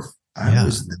power. I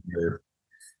was there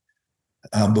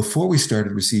before we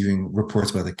started receiving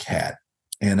reports about the cat,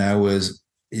 and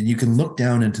you can look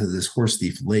down into this Horse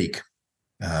Thief Lake,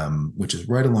 which is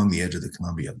right along the edge of the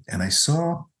Columbia, and I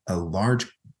saw a large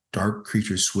dark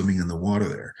creature swimming in the water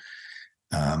there.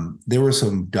 There were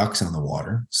some ducks on the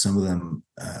water, some of them,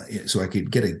 so I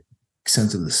could get a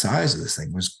sense of the size of this thing.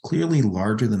 It was clearly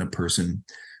larger than a person,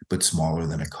 but smaller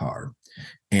than a car.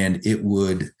 And it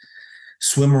would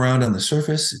swim around on the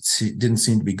surface. It didn't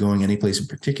seem to be going any place in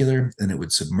particular. Then it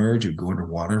would submerge. It would go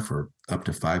underwater for up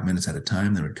to 5 minutes at a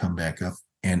time. Then it would come back up.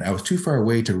 And I was too far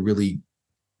away to really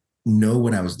know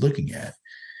what I was looking at.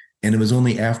 And it was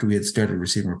only after we had started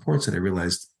receiving reports that I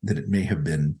realized that it may have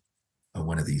been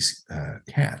one of these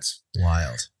cats.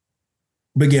 Wild.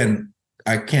 But again,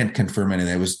 I can't confirm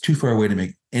anything. I was too far away to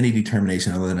make any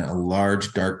determination other than a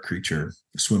large, dark creature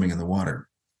swimming in the water.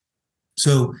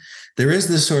 So there is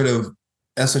this sort of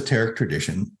esoteric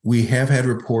tradition. We have had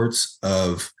reports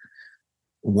of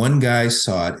one guy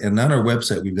saw it, and on our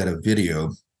website, we've got a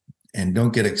video, and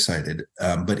don't get excited,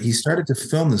 but he started to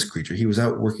film this creature. He was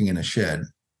out working in a shed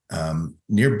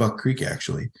near Buck Creek,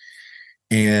 actually.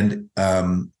 And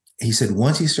he said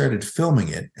once he started filming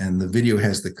it, and the video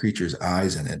has the creature's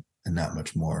eyes in it and not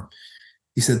much more,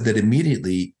 he said that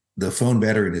immediately the phone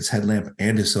battery in his headlamp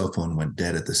and his cell phone went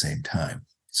dead at the same time.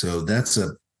 So that's a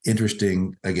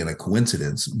interesting, again, a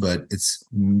coincidence, but it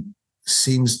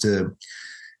seems to,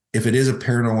 if it is a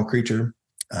paranormal creature,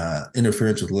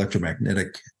 interference with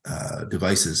electromagnetic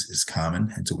devices is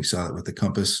common. And so we saw it with the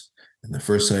compass in the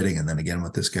first sighting, and then again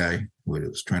with this guy who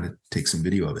was trying to take some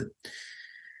video of it.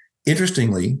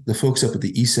 Interestingly, the folks up at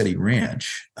the ECETI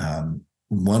Ranch,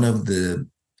 one of the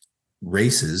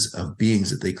races of beings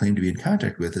that they claim to be in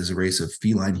contact with is a race of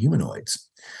feline humanoids.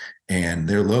 And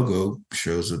their logo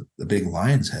shows a big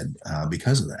lion's head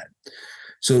because of that.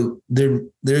 So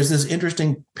there's this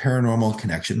interesting paranormal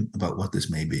connection about what this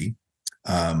may be.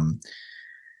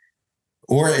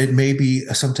 Or it may be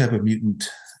some type of mutant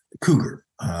cougar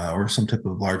or some type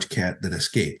of large cat that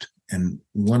escaped. And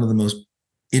one of the most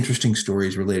interesting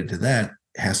stories related to that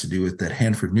has to do with that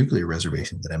Hanford nuclear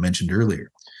reservation that I mentioned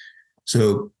earlier.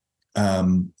 So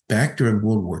back during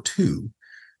World War II,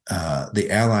 the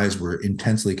Allies were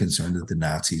intensely concerned that the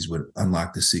Nazis would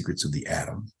unlock the secrets of the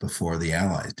atom before the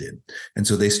Allies did. And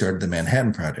so they started the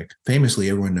Manhattan Project. Famously,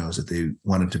 everyone knows that they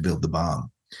wanted to build the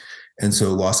bomb. And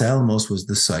so Los Alamos was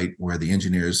the site where the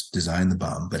engineers designed the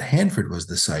bomb, but Hanford was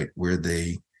the site where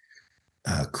they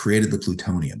created the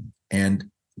plutonium.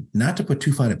 And not to put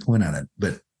too fine a point on it,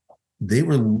 but they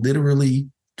were literally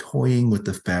toying with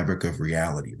the fabric of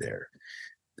reality there.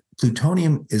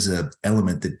 Plutonium is an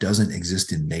element that doesn't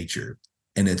exist in nature,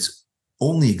 and it's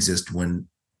only exists when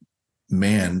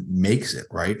man makes it,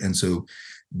 right? And so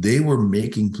they were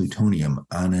making plutonium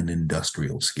on an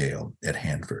industrial scale at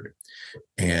Hanford.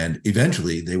 And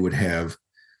eventually they would have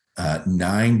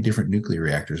 9 different nuclear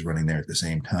reactors running there at the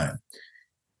same time.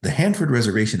 The Hanford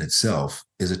Reservation itself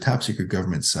is a top secret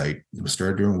government site. It was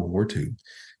started during World War II.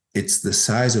 It's the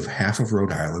size of half of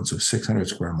Rhode Island, so 600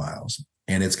 square miles.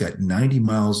 And it's got 90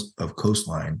 miles of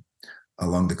coastline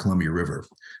along the Columbia River.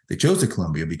 They chose the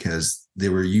Columbia because they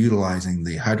were utilizing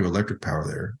the hydroelectric power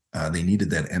there. They needed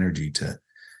that energy to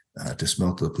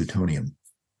smelt the plutonium.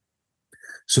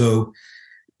 So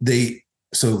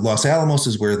Los Alamos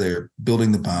is where they're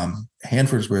building the bomb.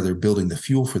 Hanford is where they're building the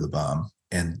fuel for the bomb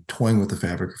and toying with the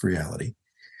fabric of reality.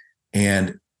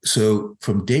 And so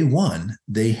from day one,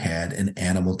 they had an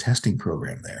animal testing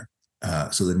program there.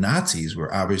 So the Nazis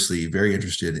were obviously very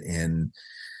interested in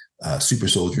super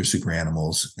soldiers, super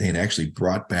animals. They had actually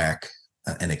brought back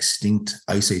an extinct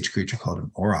Ice Age creature called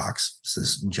an aurochs. It's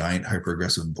this giant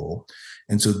hyper-aggressive bull.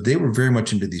 And so they were very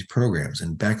much into these programs.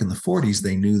 And back in the 40s,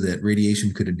 they knew that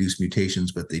radiation could induce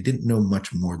mutations, but they didn't know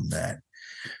much more than that.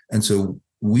 And so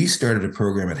we started a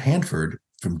program at Hanford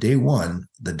from day one.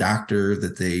 The doctor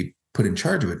that they put in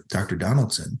charge of it, Dr.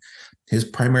 Donaldson, his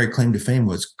primary claim to fame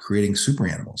was creating super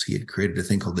animals. He had created a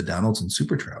thing called the Donaldson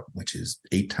super trout, which is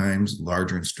 8 times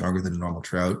larger and stronger than a normal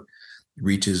trout,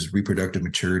 reaches reproductive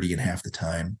maturity in half the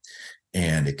time,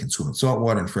 and it can swim in salt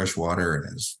water and fresh water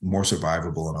and is more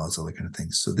survivable and all this other kind of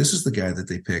things. So this is the guy that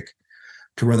they pick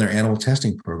to run their animal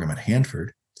testing program at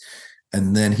Hanford.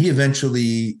 And then he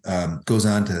eventually goes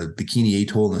on to Bikini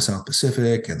Atoll in the South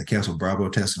Pacific and the Castle Bravo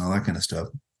test and all that kind of stuff.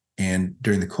 And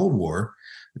during the Cold War,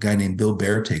 a guy named Bill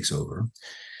Baer takes over.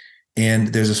 And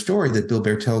there's a story that Bill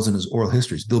Baer tells in his oral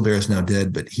histories. Bill Baer is now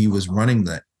dead, but he was running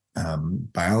the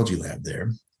biology lab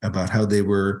there, about how they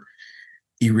were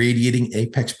irradiating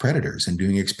apex predators and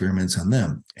doing experiments on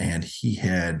them. And he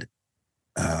had,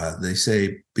 they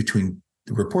say, the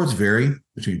reports vary,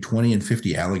 between 20 and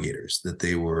 50 alligators that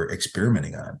they were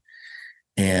experimenting on.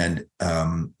 And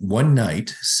one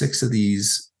night, 6 of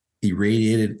these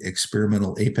irradiated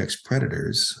experimental apex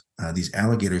predators, these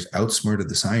alligators outsmarted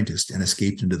the scientists and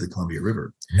escaped into the Columbia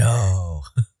River. No.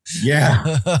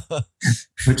 Yeah.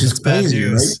 Which is crazy,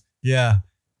 right? Yeah.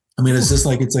 I mean, it's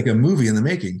like a movie in the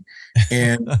making.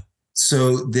 And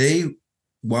so they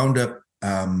wound up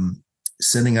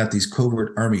sending out these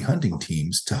covert Army hunting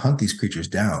teams to hunt these creatures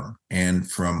down. And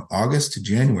from August to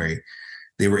January,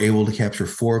 they were able to capture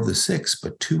 4 of the 6,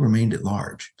 but 2 remained at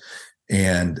large.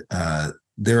 And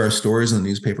there are stories in the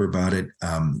newspaper about it.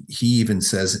 He even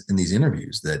says in these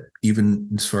interviews that even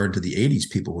as far into the 80s,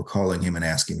 people were calling him and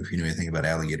asking him if he knew anything about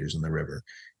alligators in the river.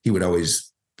 He would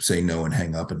always say no and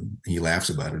hang up, and he laughs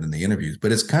about it in the interviews.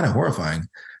 But it's kind of horrifying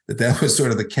that was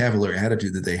sort of the cavalier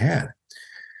attitude that they had.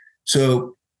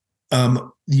 So,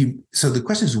 so the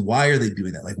question is, why are they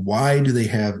doing that? Like, why do they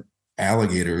have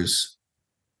alligators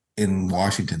in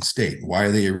Washington State? Why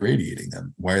are they irradiating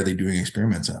them? Why are they doing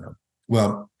experiments on them?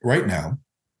 Well, right now,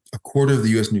 a quarter of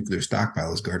the U.S. nuclear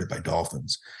stockpile is guarded by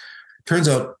dolphins. Turns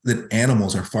out that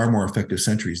animals are far more effective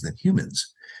sentries than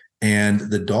humans.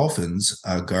 And the dolphins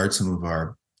guard some of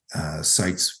our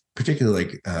sites, particularly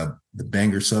like the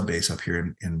Bangor sub base up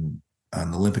here on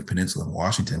the Olympic Peninsula in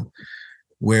Washington,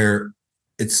 where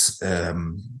it's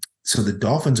so the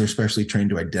dolphins are specially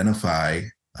trained to identify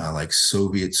like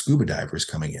Soviet scuba divers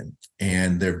coming in,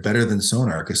 and they're better than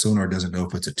sonar because sonar doesn't know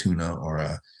if it's a tuna or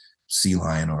a sea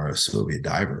lion or a Soviet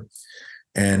diver.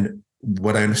 And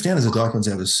what I understand is the dolphins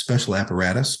have a special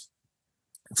apparatus.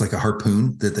 It's like a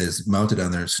harpoon that is mounted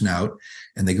on their snout,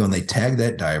 and they go and they tag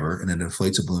that diver, and it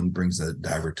inflates a balloon, brings the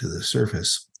diver to the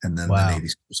surface, and then the Navy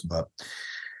scoops them up.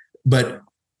 But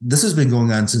this has been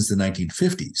going on since the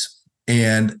 1950s.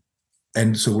 And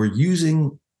so we're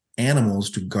using animals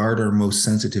to guard our most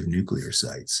sensitive nuclear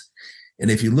sites.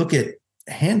 And if you look at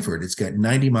Hanford, it's got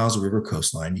 90 miles of river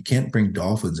coastline. You can't bring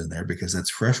dolphins in there because that's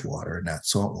fresh water and not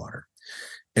salt water.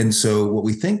 And so what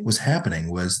we think was happening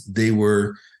was they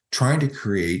were trying to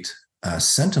create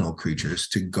sentinel creatures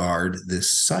to guard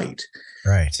this site.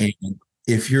 Right. And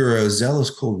if you're a zealous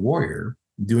cold warrior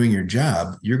doing your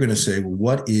job, you're going to say, well,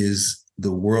 what is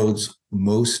the world's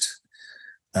most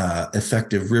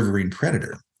effective riverine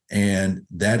predator? And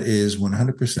that is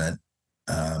 100%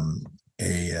 a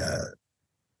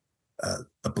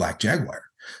black jaguar.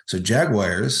 So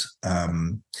jaguars,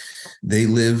 they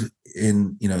live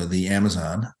in the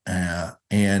Amazon,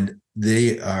 and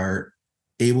they are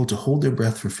able to hold their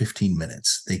breath for 15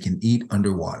 minutes. They can eat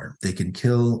underwater. They can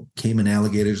kill caiman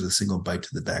alligators with a single bite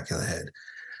to the back of the head.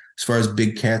 As far as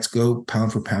big cats go,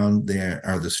 pound for pound, they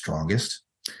are the strongest.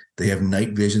 They have night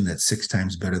vision that's 6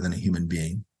 times better than a human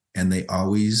being. And they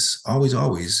always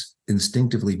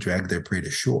instinctively drag their prey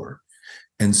to shore.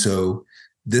 And so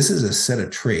this is a set of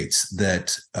traits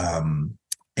that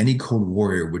any cold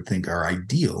warrior would think are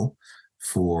ideal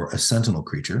for a sentinel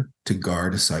creature to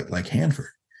guard a site like Hanford.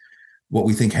 What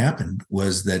we think happened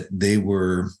was that they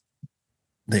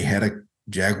had a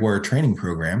jaguar training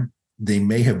program. They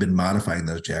may have been modifying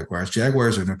those jaguars.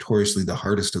 Jaguars are notoriously the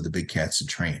hardest of the big cats to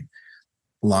train.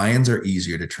 Lions are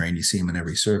easier to train. You see them in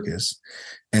every circus.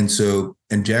 And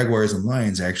jaguars and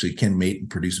lions actually can mate and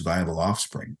produce viable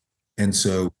offspring. And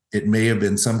so it may have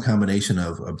been some combination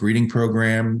of a breeding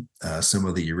program, some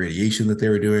of the irradiation that they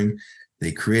were doing.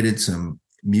 They created some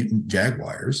mutant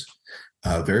jaguars,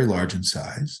 very large in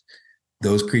size.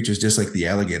 Those creatures, just like the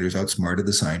alligators, outsmarted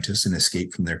the scientists and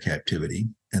escaped from their captivity.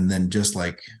 And then just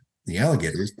like the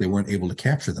alligators, they weren't able to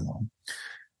capture them all.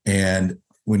 And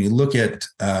when you look at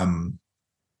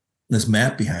this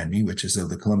map behind me, which is of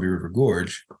the Columbia River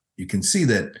Gorge, you can see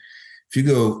that if you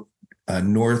go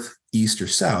north, east, or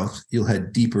south, you'll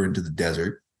head deeper into the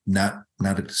desert, not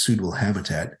a suitable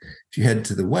habitat. If you head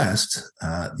to the west,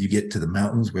 you get to the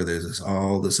mountains where there's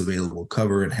all this available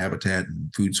cover and habitat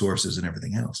and food sources and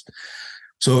everything else.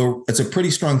 So it's a pretty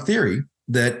strong theory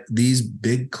that these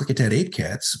big Klickitat ape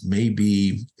cats may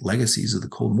be legacies of the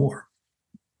Cold War,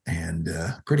 and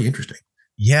pretty interesting.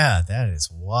 Yeah, that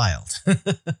is wild.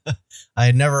 I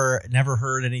had never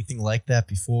heard anything like that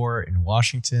before in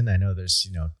Washington. I know there's,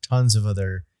 tons of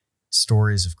other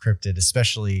stories of cryptid,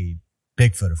 especially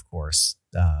Bigfoot, of course.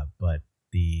 But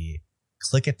the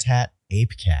Klickitat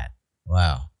ape cat.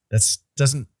 Wow. That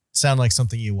doesn't sound like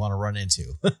something you want to run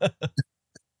into.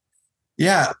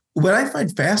 Yeah. What I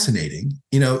find fascinating,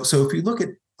 so if you look at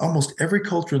almost every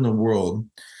culture in the world,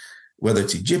 whether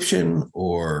it's Egyptian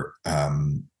or,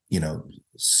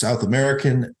 South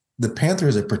American, the panther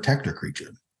is a protector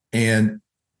creature. And,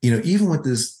 even with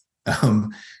this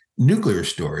nuclear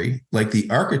story, like the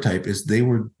archetype is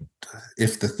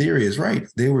if the theory is right,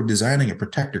 they were designing a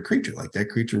protector creature. Like that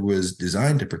creature was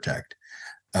designed to protect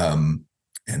and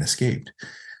escaped.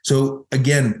 So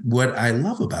again, what I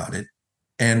love about it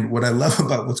and what I love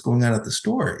about what's going on at the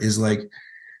store is like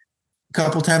a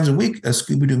couple times a week, a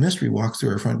Scooby-Doo mystery walks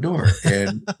through our front door.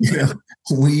 And, if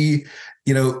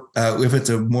it's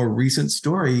a more recent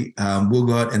story, we'll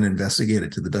go out and investigate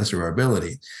it to the best of our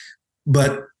ability.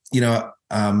 But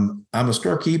I'm a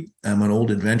storekeep. I'm an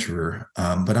old adventurer,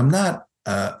 but I'm not,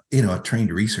 a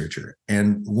trained researcher.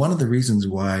 And one of the reasons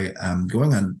why I'm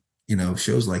going on,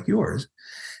 shows like yours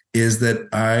is that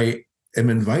I am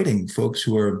inviting folks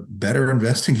who are better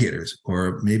investigators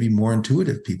or maybe more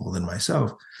intuitive people than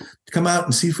myself to come out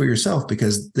and see for yourself,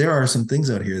 because there are some things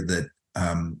out here that,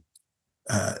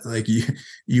 like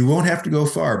you won't have to go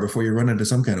far before you run into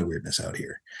some kind of weirdness out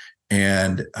here.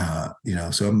 And,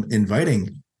 so I'm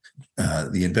inviting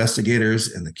the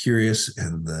investigators and the curious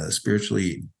and the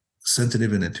spiritually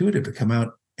sensitive and intuitive to come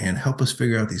out and help us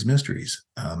figure out these mysteries.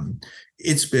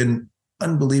 It's been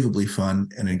unbelievably fun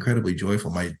and incredibly joyful.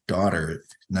 My daughter,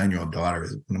 9-year-old daughter,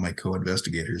 is one of my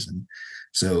co-investigators. And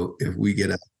so if we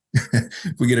get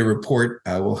a report,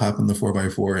 we'll hop in the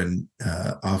 4x4 and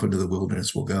off into the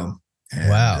wilderness we'll go. And,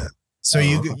 wow. So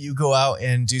you go out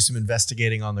and do some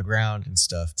investigating on the ground and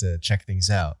stuff to check things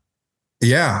out.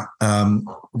 Yeah.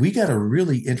 We got a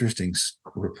really interesting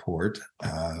report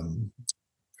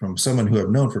from someone who I've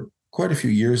known for quite a few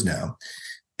years now.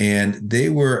 And they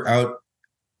were out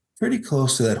pretty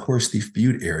close to that Horse Thief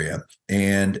Butte area.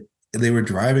 And they were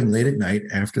driving late at night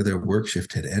after their work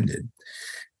shift had ended.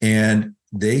 And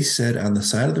they said on the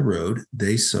side of the road,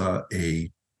 they saw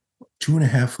a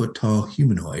 2.5 foot tall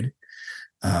humanoid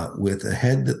with a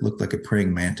head that looked like a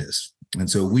praying mantis. And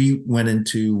so we went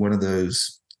into one of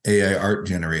those AI art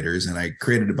generators, and I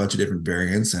created a bunch of different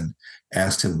variants and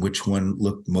asked him which one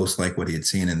looked most like what he had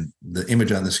seen. And the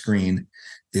image on the screen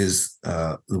is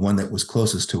the one that was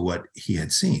closest to what he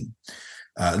had seen.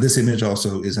 This image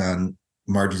also is on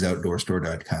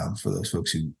margiesoutdoorstore.com for those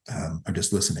folks who are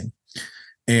just listening.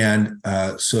 And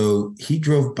so he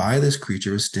drove by this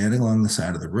creature, was standing along the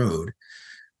side of the road.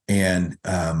 And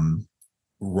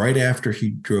right after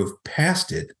he drove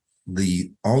past it,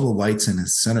 all the lights in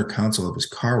his center console of his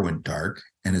car went dark,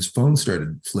 and his phone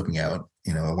started flipping out.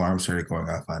 Alarms started going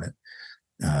off on it.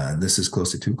 This is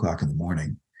close to 2:00 in the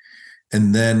morning.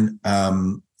 And then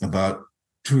about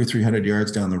 200 or 300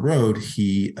 yards down the road,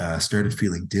 he started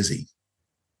feeling dizzy.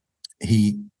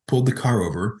 He pulled the car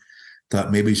over,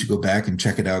 thought maybe he should go back and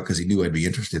check it out because he knew I'd be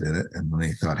interested in it. And then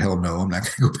he thought, hell no, I'm not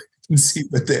going to go back and see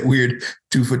what that weird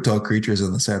 2 foot tall creature is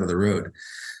on the side of the road.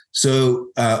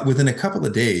 So within a couple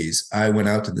of days, I went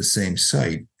out to the same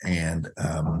site, and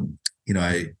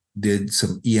I did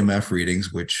some EMF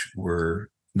readings, which were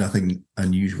nothing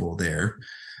unusual there.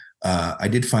 I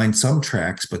did find some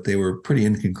tracks, but they were pretty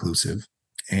inconclusive.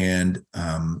 And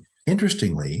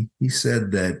interestingly, he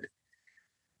said that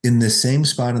in the same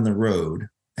spot on the road,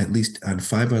 at least on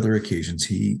 5 other occasions,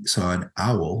 he saw an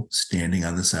owl standing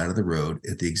on the side of the road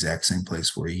at the exact same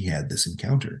place where he had this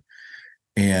encounter.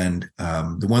 And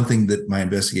the one thing that my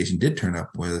investigation did turn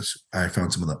up was I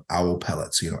found some of the owl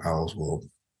pellets. Owls will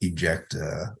eject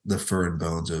the fur and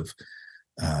bones of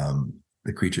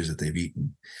the creatures that they've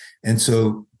eaten. And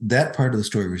so that part of the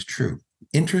story was true.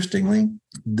 Interestingly,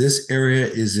 this area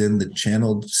is in the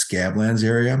channeled Scablands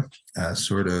area, it's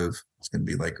going to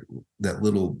be like that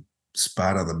little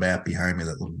spot on the map behind me,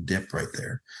 that little dip right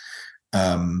there.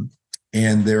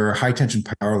 And there are high tension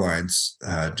power lines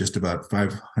just about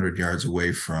 500 yards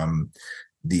away from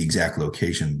the exact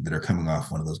location that are coming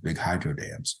off one of those big hydro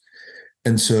dams.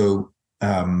 And so,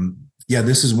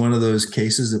 this is one of those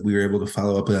cases that we were able to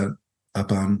follow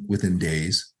up on within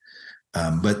days.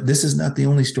 But this is not the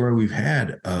only story we've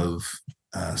had of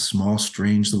small,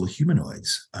 strange little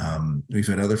humanoids. We've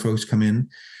had other folks come in,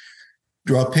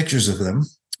 draw pictures of them,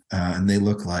 and they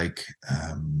look like,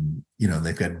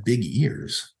 they've got big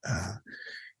ears.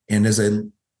 And as I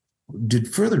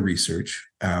did further research,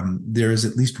 there is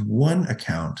at least one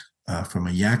account from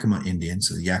a Yakima Indian.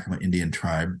 So the Yakima Indian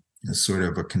tribe is sort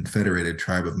of a confederated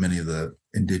tribe of many of the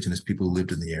indigenous people who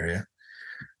lived in the area,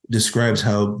 describes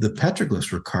how the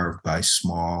petroglyphs were carved by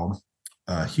small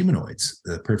humanoids,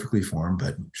 perfectly formed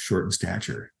but short in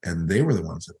stature. And they were the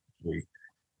ones that actually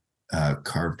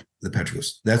carved the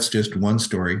petroglyphs. That's just one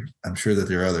story. I'm sure that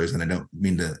there are others, and I don't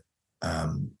mean to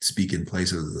speak in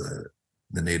place of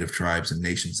the native tribes and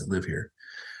nations that live here,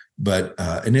 but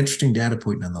an interesting data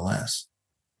point nonetheless.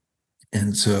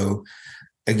 And so,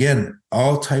 again,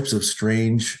 all types of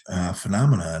strange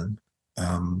phenomenon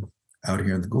out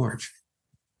here in the gorge.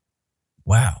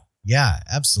 Wow. Yeah,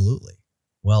 absolutely.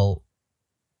 Well,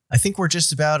 I think we're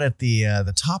just about at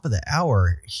the top of the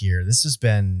hour here. This has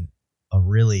been a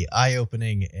really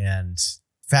eye-opening and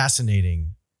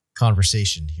fascinating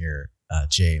conversation here,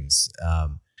 James.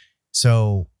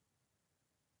 So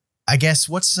I guess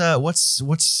what's in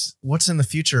the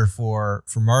future for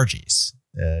Margie's?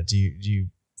 Do you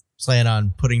plan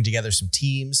on putting together some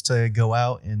teams to go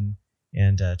out and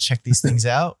check these things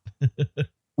out?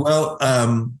 Well,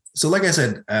 so like I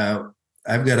said,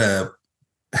 I've got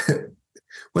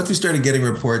once we started getting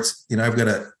reports, I've got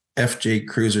a FJ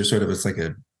Cruiser, sort of, it's like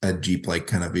a Jeep-like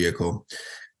kind of vehicle.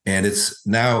 And it's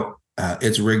now,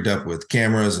 it's rigged up with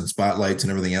cameras and spotlights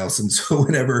and everything else. And so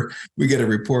whenever we get a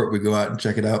report, we go out and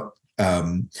check it out.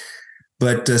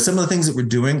 But some of the things that we're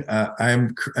doing,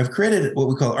 I've created what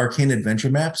we call arcane adventure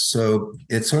maps. So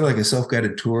it's sort of like a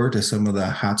self-guided tour to some of the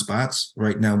hot spots.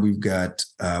 Right now, we've got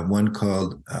one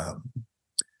called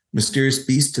Mysterious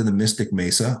Beast in the Mystic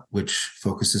Mesa, which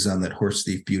focuses on that Horse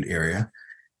Thief Butte area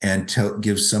and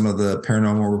gives some of the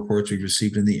paranormal reports we've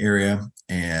received in the area,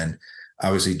 and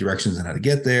obviously directions on how to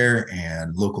get there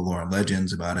and local lore and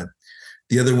legends about it.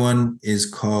 The other one is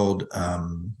called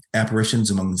Apparitions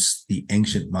Amongst the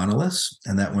Ancient Monoliths,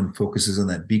 and that one focuses on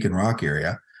that Beacon Rock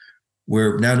area,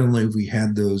 where not only have we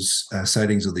had those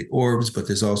sightings of the orbs, but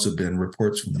there's also been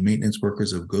reports from the maintenance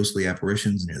workers of ghostly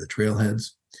apparitions near the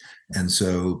trailheads. And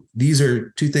so these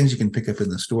are two things you can pick up in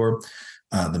the store.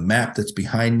 The map that's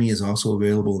behind me is also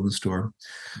available in the store.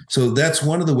 So that's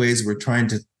one of the ways we're trying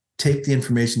to take the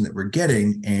information that we're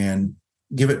getting and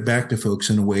give it back to folks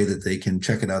in a way that they can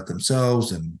check it out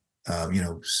themselves and,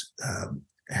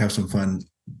 have some fun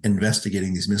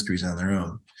investigating these mysteries on their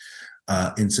own.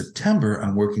 In September,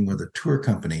 I'm working with a tour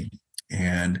company,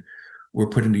 and we're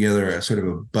putting together a sort of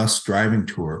a bus driving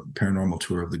tour, paranormal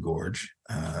tour of the Gorge.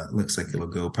 Looks like it'll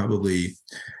go probably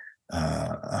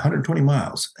 120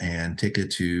 miles and take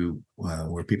it to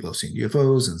where people have seen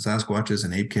UFOs and Sasquatches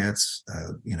and ape cats,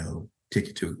 take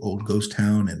you to an old ghost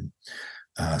town and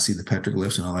see the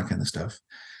petroglyphs and all that kind of stuff.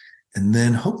 And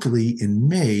then hopefully in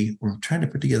May, we're trying to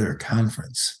put together a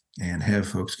conference and have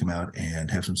folks come out and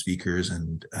have some speakers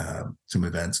and some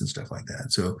events and stuff like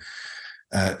that. So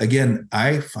again,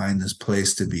 I find this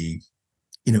place to be,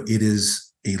 it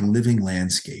is a living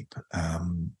landscape.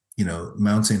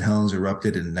 Mount St. Helens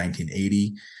erupted in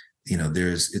 1980.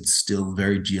 It's still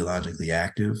very geologically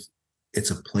active.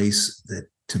 It's a place that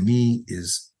to me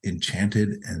is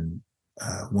enchanted and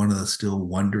one of the still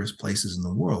wondrous places in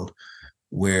the world,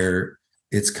 where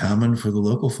it's common for the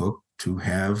local folk to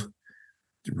have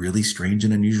really strange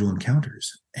and unusual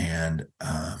encounters. And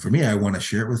for me, I want to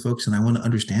share it with folks, and I want to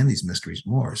understand these mysteries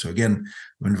more. So again,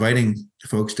 I'm inviting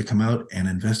folks to come out and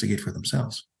investigate for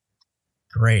themselves.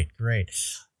 Great.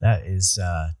 That is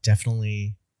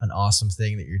definitely an awesome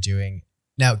thing that you're doing.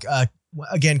 Now,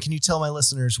 again, can you tell my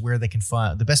listeners where they can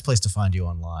find the best place to find you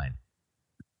online?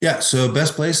 Yeah, so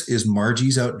best place is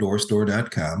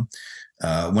margiesoutdoorstore.com.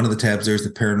 One of the tabs there is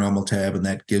the paranormal tab, and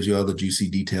that gives you all the juicy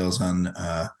details on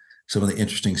some of the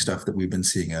interesting stuff that we've been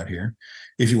seeing out here.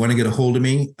 If you want to get a hold of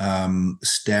me,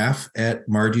 staff at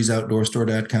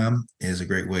margiesoutdoorstore.com is a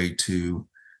great way to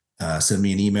send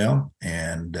me an email,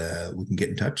 and we can get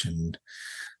in touch and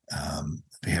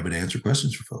be happy to answer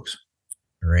questions for folks.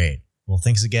 Great. Well,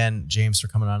 thanks again, James, for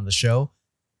coming on the show.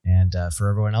 And for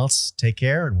everyone else, take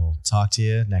care, and we'll talk to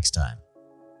you next time.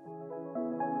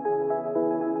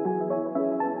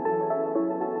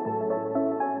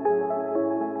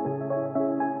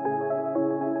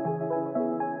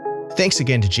 Thanks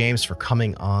again to James for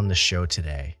coming on the show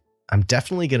today. I'm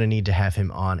definitely going to need to have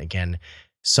him on again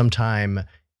sometime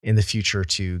in the future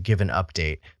to give an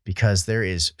update, because there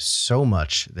is so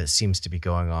much that seems to be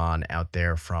going on out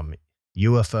there, from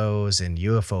UFOs and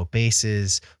UFO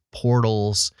bases,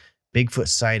 portals, Bigfoot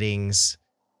sightings,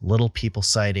 little people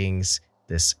sightings,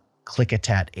 this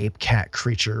Klickitat ape cat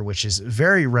creature, which is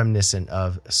very reminiscent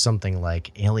of something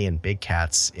like alien big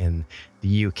cats in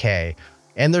the UK.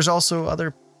 And there's also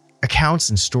other accounts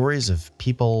and stories of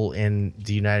people in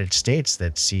the United States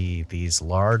that see these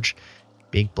large,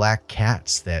 big black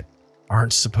cats that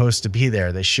aren't supposed to be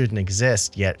there. They shouldn't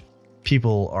exist, yet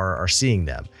people are seeing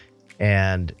them.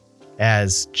 And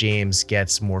as James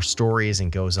gets more stories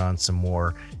and goes on some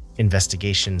more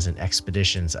investigations and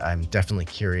expeditions, I'm definitely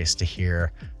curious to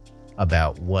hear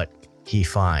about what he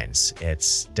finds.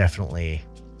 It's definitely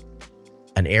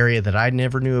an area that I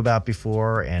never knew about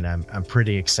before, and I'm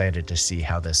pretty excited to see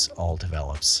how this all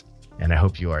develops. And I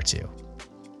hope you are too.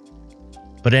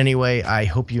 But anyway, I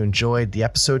hope you enjoyed the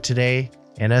episode today.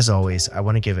 And as always, I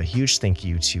want to give a huge thank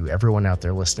you to everyone out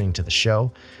there listening to the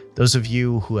show. Those of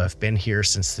you who have been here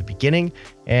since the beginning,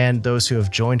 and those who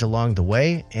have joined along the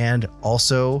way, and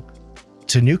also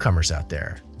to newcomers out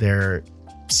there. There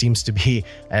seems to be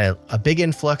a big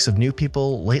influx of new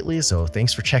people lately, so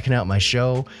thanks for checking out my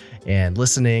show and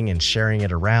listening and sharing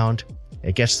it around.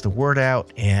 It gets the word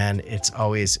out, and it's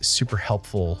always super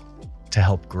helpful to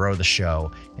help grow the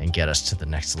show and get us to the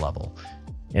next level.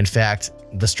 In fact,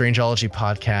 the Strangeology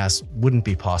podcast wouldn't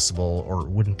be possible, or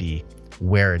wouldn't be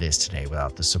where it is today,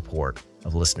 without the support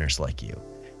of listeners like you.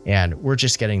 And we're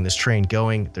just getting this train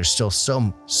going. There's still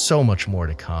so much more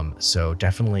to come. So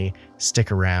definitely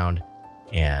stick around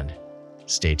and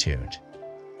stay tuned.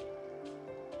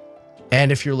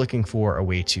 And if you're looking for a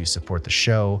way to support the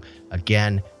show,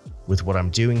 again, with what I'm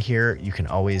doing here, you can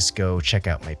always go check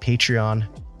out my Patreon,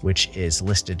 which is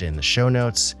listed in the show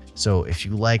notes. So if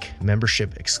you like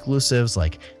membership exclusives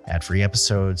like ad-free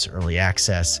episodes, early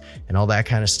access, and all that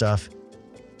kind of stuff,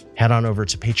 head on over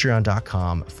to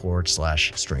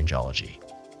patreon.com/Strangeology.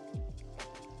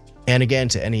 And again,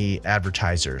 to any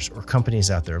advertisers or companies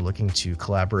out there looking to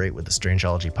collaborate with the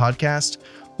Strangeology podcast,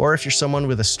 or if you're someone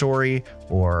with a story,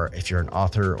 or if you're an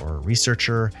author or a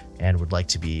researcher and would like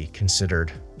to be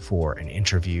considered for an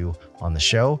interview on the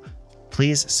show,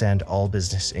 please send all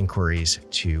business inquiries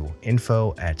to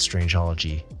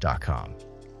info@strangeology.com.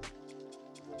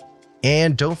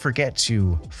 And don't forget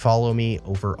to follow me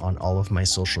over on all of my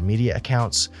social media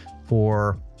accounts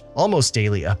for almost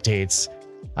daily updates.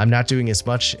 I'm not doing as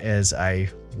much as I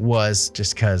was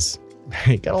just because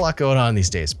I got a lot going on these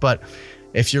days. But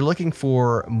if you're looking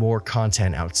for more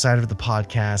content outside of the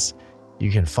podcast, you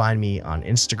can find me on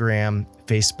Instagram,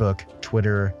 Facebook,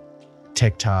 Twitter,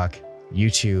 TikTok,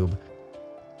 YouTube.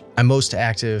 I'm most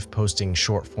active posting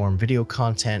short form video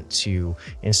content to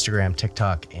Instagram,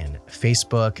 TikTok, and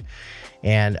Facebook.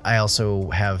 And I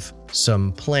also have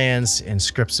some plans and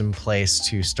scripts in place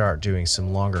to start doing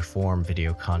some longer form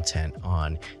video content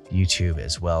on YouTube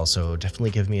as well. So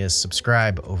definitely give me a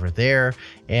subscribe over there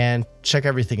and check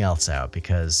everything else out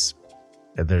because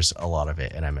there's a lot of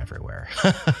it and I'm everywhere.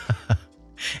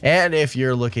 And if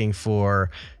you're looking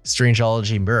for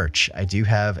Strangeology merch, I do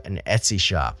have an Etsy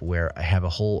shop where I have a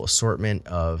whole assortment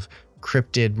of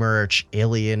cryptid merch,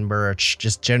 alien merch,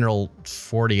 just general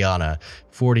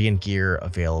Fortean gear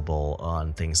available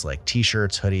on things like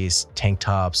t-shirts, hoodies, tank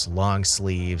tops, long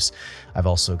sleeves. I've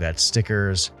also got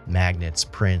stickers, magnets,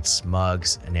 prints,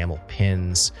 mugs, enamel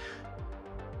pins,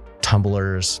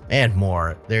 tumblers, and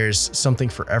more. There's something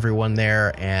for everyone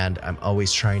there, and I'm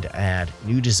always trying to add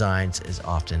new designs as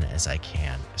often as I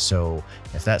can. So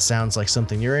if that sounds like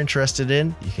something you're interested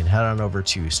in, you can head on over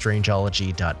to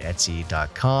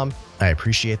strangeology.etsy.com. I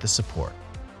appreciate the support.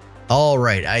 All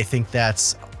right, I think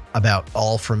that's about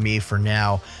all from me for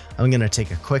now. I'm going to take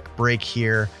a quick break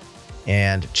here.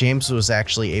 And James was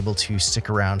actually able to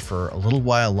stick around for a little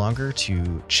while longer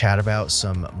to chat about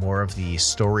some more of the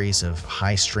stories of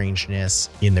high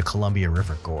strangeness in the Columbia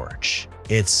River Gorge.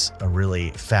 It's a really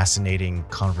fascinating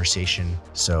conversation,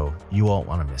 so you won't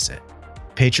want to miss it.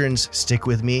 Patrons, stick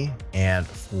with me, and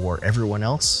for everyone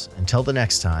else, until the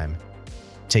next time,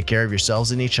 take care of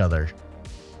yourselves and each other,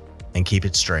 and keep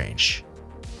it strange.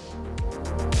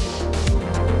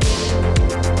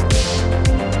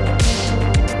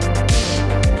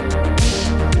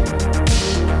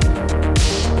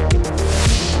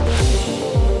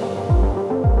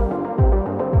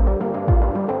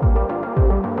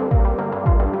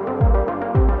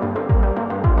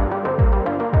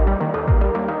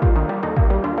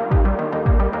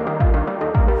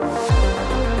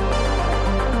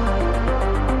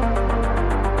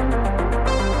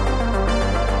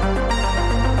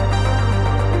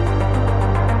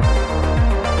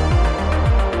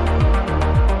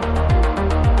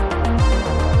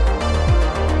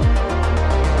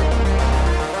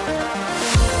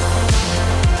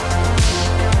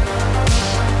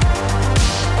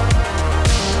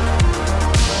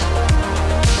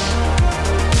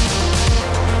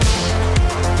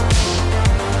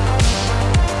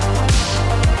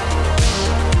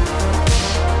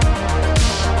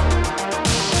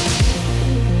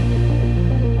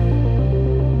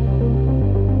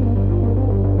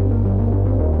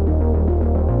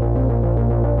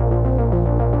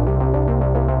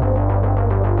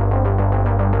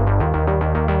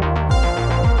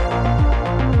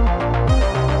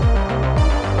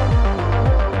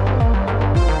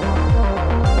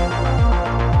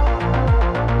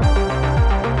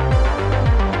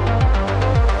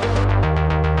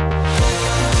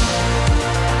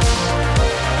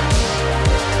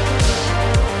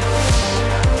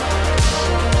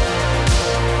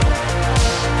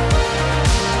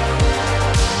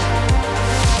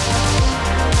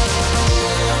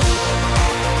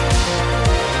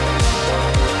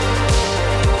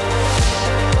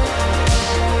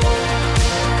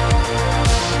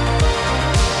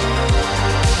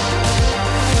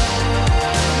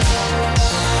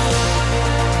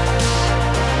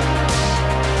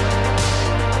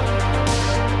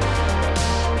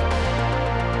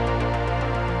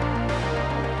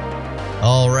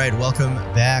 Welcome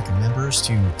back, members,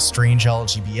 to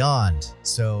Strangeology Beyond.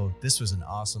 So this was an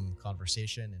awesome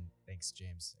conversation, and thanks Thanks,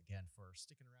 James, again for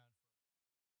sticking